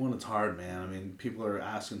 Well, it's hard, man. I mean, people are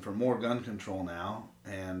asking for more gun control now,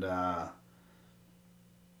 and I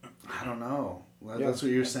don't know. That's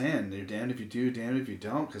what you're saying. You're damned if you do, damned if you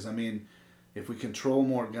don't. Because, I mean, if we control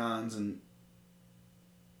more guns and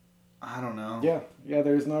I don't know. Yeah.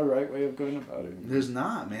 There's no right way of going about it. There's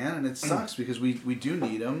not, man, and it sucks because we do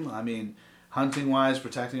need them. I mean, hunting wise,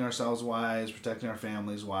 protecting ourselves wise, protecting our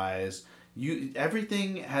families wise.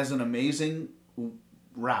 Everything has an amazing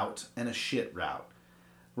route and a shit route,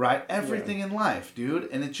 right? Everything in life, dude,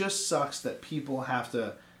 and it just sucks that people have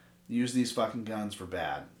to use these fucking guns for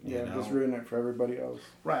bad. You know? Just ruin it for everybody else.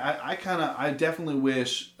 Right. I definitely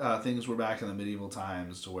wish things were back in the medieval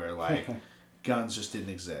times to where like guns just didn't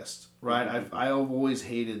exist. Right. I've always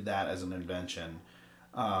hated that as an invention.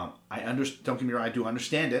 Don't get me wrong. I do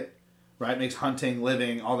understand it. Right. It makes hunting,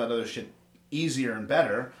 living, all that other shit easier and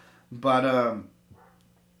better. But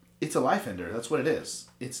it's a life ender. That's what it is.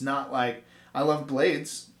 It's not like I love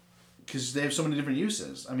blades because they have so many different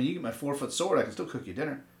uses. I mean, you get my 4-foot sword, I can still cook you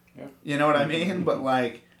dinner. Yeah. You know what I mean? But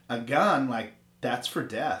like a gun, like that's for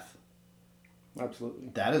death. Absolutely.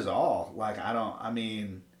 That is all. Like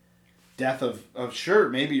death of sure,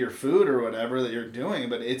 maybe your food or whatever that you're doing,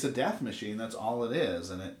 but it's a death machine. That's all it is,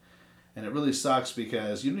 and it really sucks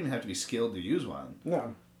because you don't even have to be skilled to use one. No.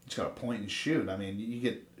 You just got to point and shoot. I mean, you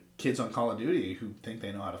get kids on Call of Duty who think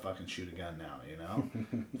they know how to fucking shoot a gun now. You know,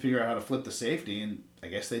 figure out how to flip the safety, and I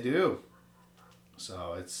guess they do.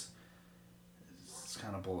 So it's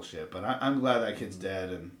kind of bullshit, but I'm glad that kid's dead,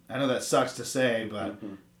 and I know that sucks to say, but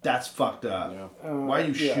that's fucked up. Yeah. Why are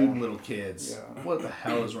you Yeah. shooting little kids? Yeah. What the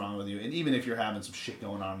hell is wrong with you? And even if you're having some shit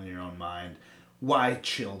going on in your own mind, why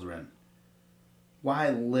children? Why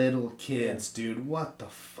little kids, dude? What the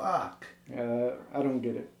fuck? I don't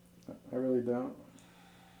get it. I really don't.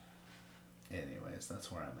 Anyways,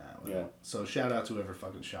 that's where I'm at with Yeah. it. So shout out to whoever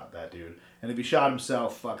fucking shot that dude. And if he shot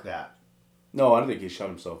himself, fuck that. No, I don't think he shot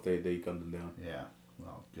himself. They gunned him down. Yeah.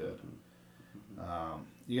 Well, good.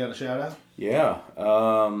 You got a shout out? Yeah.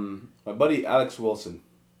 My buddy Alex Wilson.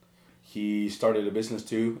 He started a business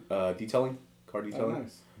too, detailing, car Oh, detailing.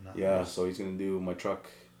 nice. No. Yeah, so he's gonna do my truck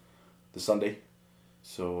this Sunday.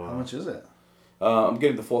 So How much is it? I'm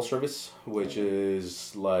getting the full service, which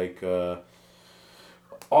is like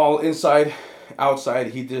all inside, outside.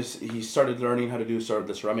 He started learning how to do sort of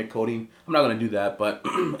the ceramic coating. I'm not gonna do that, but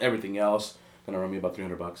everything else gonna run me about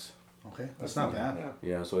 $300. Okay, that's not bad. Yeah.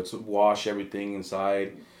 Yeah, so it's wash everything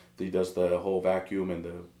inside. He does the whole vacuum and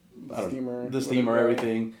the steamer,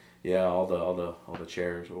 everything. Yeah, all the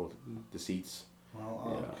chairs or the seats. Well,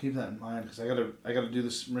 I'll Yeah. keep that in mind because I gotta do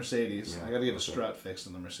this Mercedes. Yeah, I gotta get a okay. strut fixed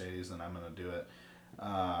in the Mercedes, and I'm gonna do it.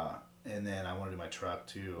 And then I want to do my truck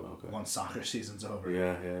too once soccer season's over.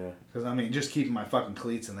 Yeah. Because I mean, just keeping my fucking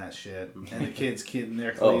cleats and that shit, and the kids getting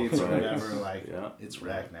their Oh, cleats or right. whatever, like Yeah. it's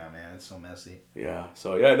wrecked now, man. It's so messy. Yeah.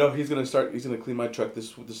 So yeah, no, he's gonna clean my truck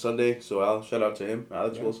this Sunday. So I'll shout out to him,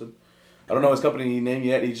 Alex Wilson. I don't know his company name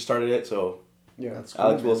yet. He just started it. So Yeah. That's cool,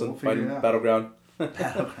 Alex man. Wilson, We'll figure fighting it out. Battleground.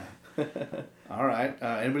 All right.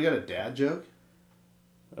 Anybody got a dad joke?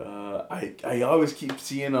 I always keep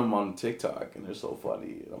seeing them on TikTok, and they're so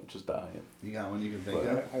funny. I'm just dying. You got one you can think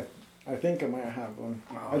But- of? I think I might have one.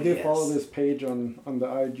 Oh, I do yes. follow this page on the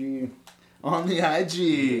IG. On the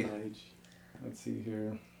IG. Let's see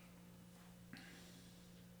here.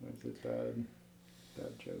 Where's it?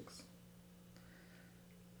 Dad jokes.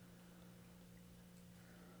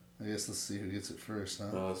 I guess let's see who gets it first, huh?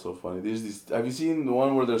 Oh, that's so funny. There's these. Have you seen the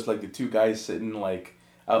one where there's like the two guys sitting like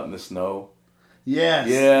out in the snow? Yes.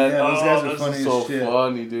 Yeah, Those guys are this funny is so as shit.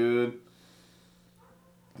 funny, dude.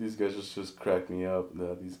 These guys just crack me up.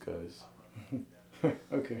 These guys.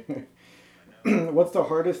 Okay. What's the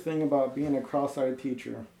hardest thing about being a cross-eyed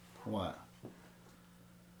teacher? What?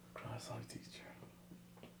 Cross-eyed teacher.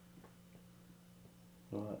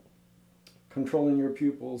 What? Controlling your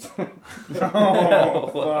pupils.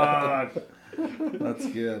 Oh, fuck. That's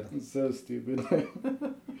good. It's so stupid.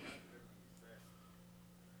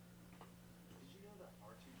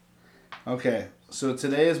 Okay, so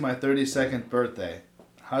today is my 32nd birthday.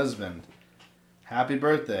 Husband. Happy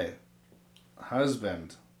birthday.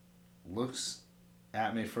 Husband. Looks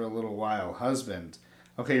at me for a little while. Husband.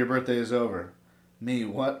 Okay, your birthday is over. Me,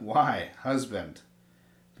 what? Why? Husband.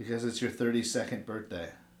 Because it's your 32nd birthday.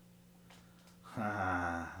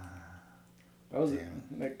 Ah.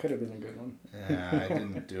 That could have been a good one. Yeah, I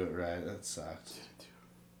didn't do it right. That sucked.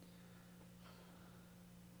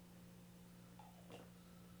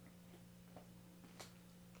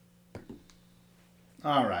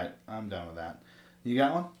 All right, I'm done with that. You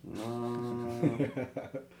got one? No.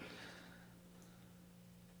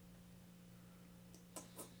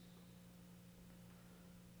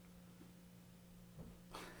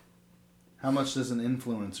 How much does an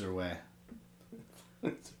influencer weigh?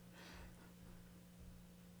 I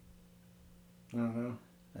don't know.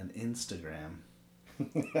 An Instagram.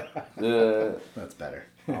 Uh, That's better.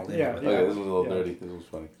 I'll leave Yeah, it with okay, that. this was a little Yeah. dirty. This was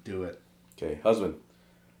funny. Do it. Okay, husband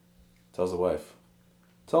tells the wife,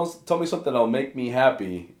 tell me something that'll make me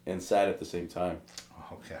happy and sad at the same time.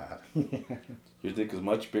 Oh, God. Your dick is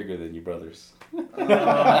much bigger than your brother's. Oh.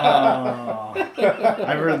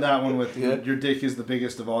 I've heard that one with Yeah. your dick is the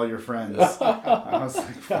biggest of all your friends. I was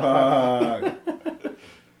like, fuck.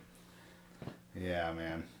 Yeah,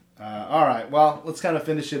 man. All right, well, let's kind of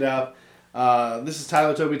finish it up. This is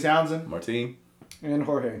Tyler Toby Townsend. Martine. And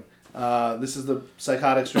Jorge. This is the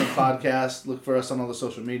Psychotic Stream podcast. Look for us on all the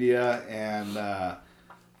social media, and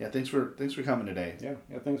yeah, thanks for coming today. Yeah.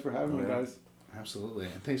 Thanks for having me, yeah. guys. Absolutely,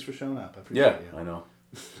 and thanks for showing up. I appreciate Yeah, you. I know.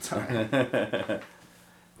 It's all right.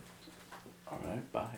 All right, bye.